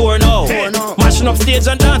start tour now. Mashing up stage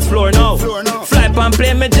and dance floor now. Fly and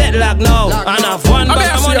play me jet lag now. And have one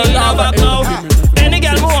bag of money in a back now. Any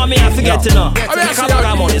girl who want me, I forget to know. Make a bag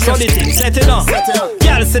of money, so the thing set it up.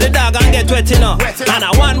 Girl see the dog and get wet, you know. And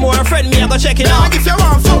I want more friend, me I go check it out. If you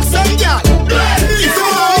want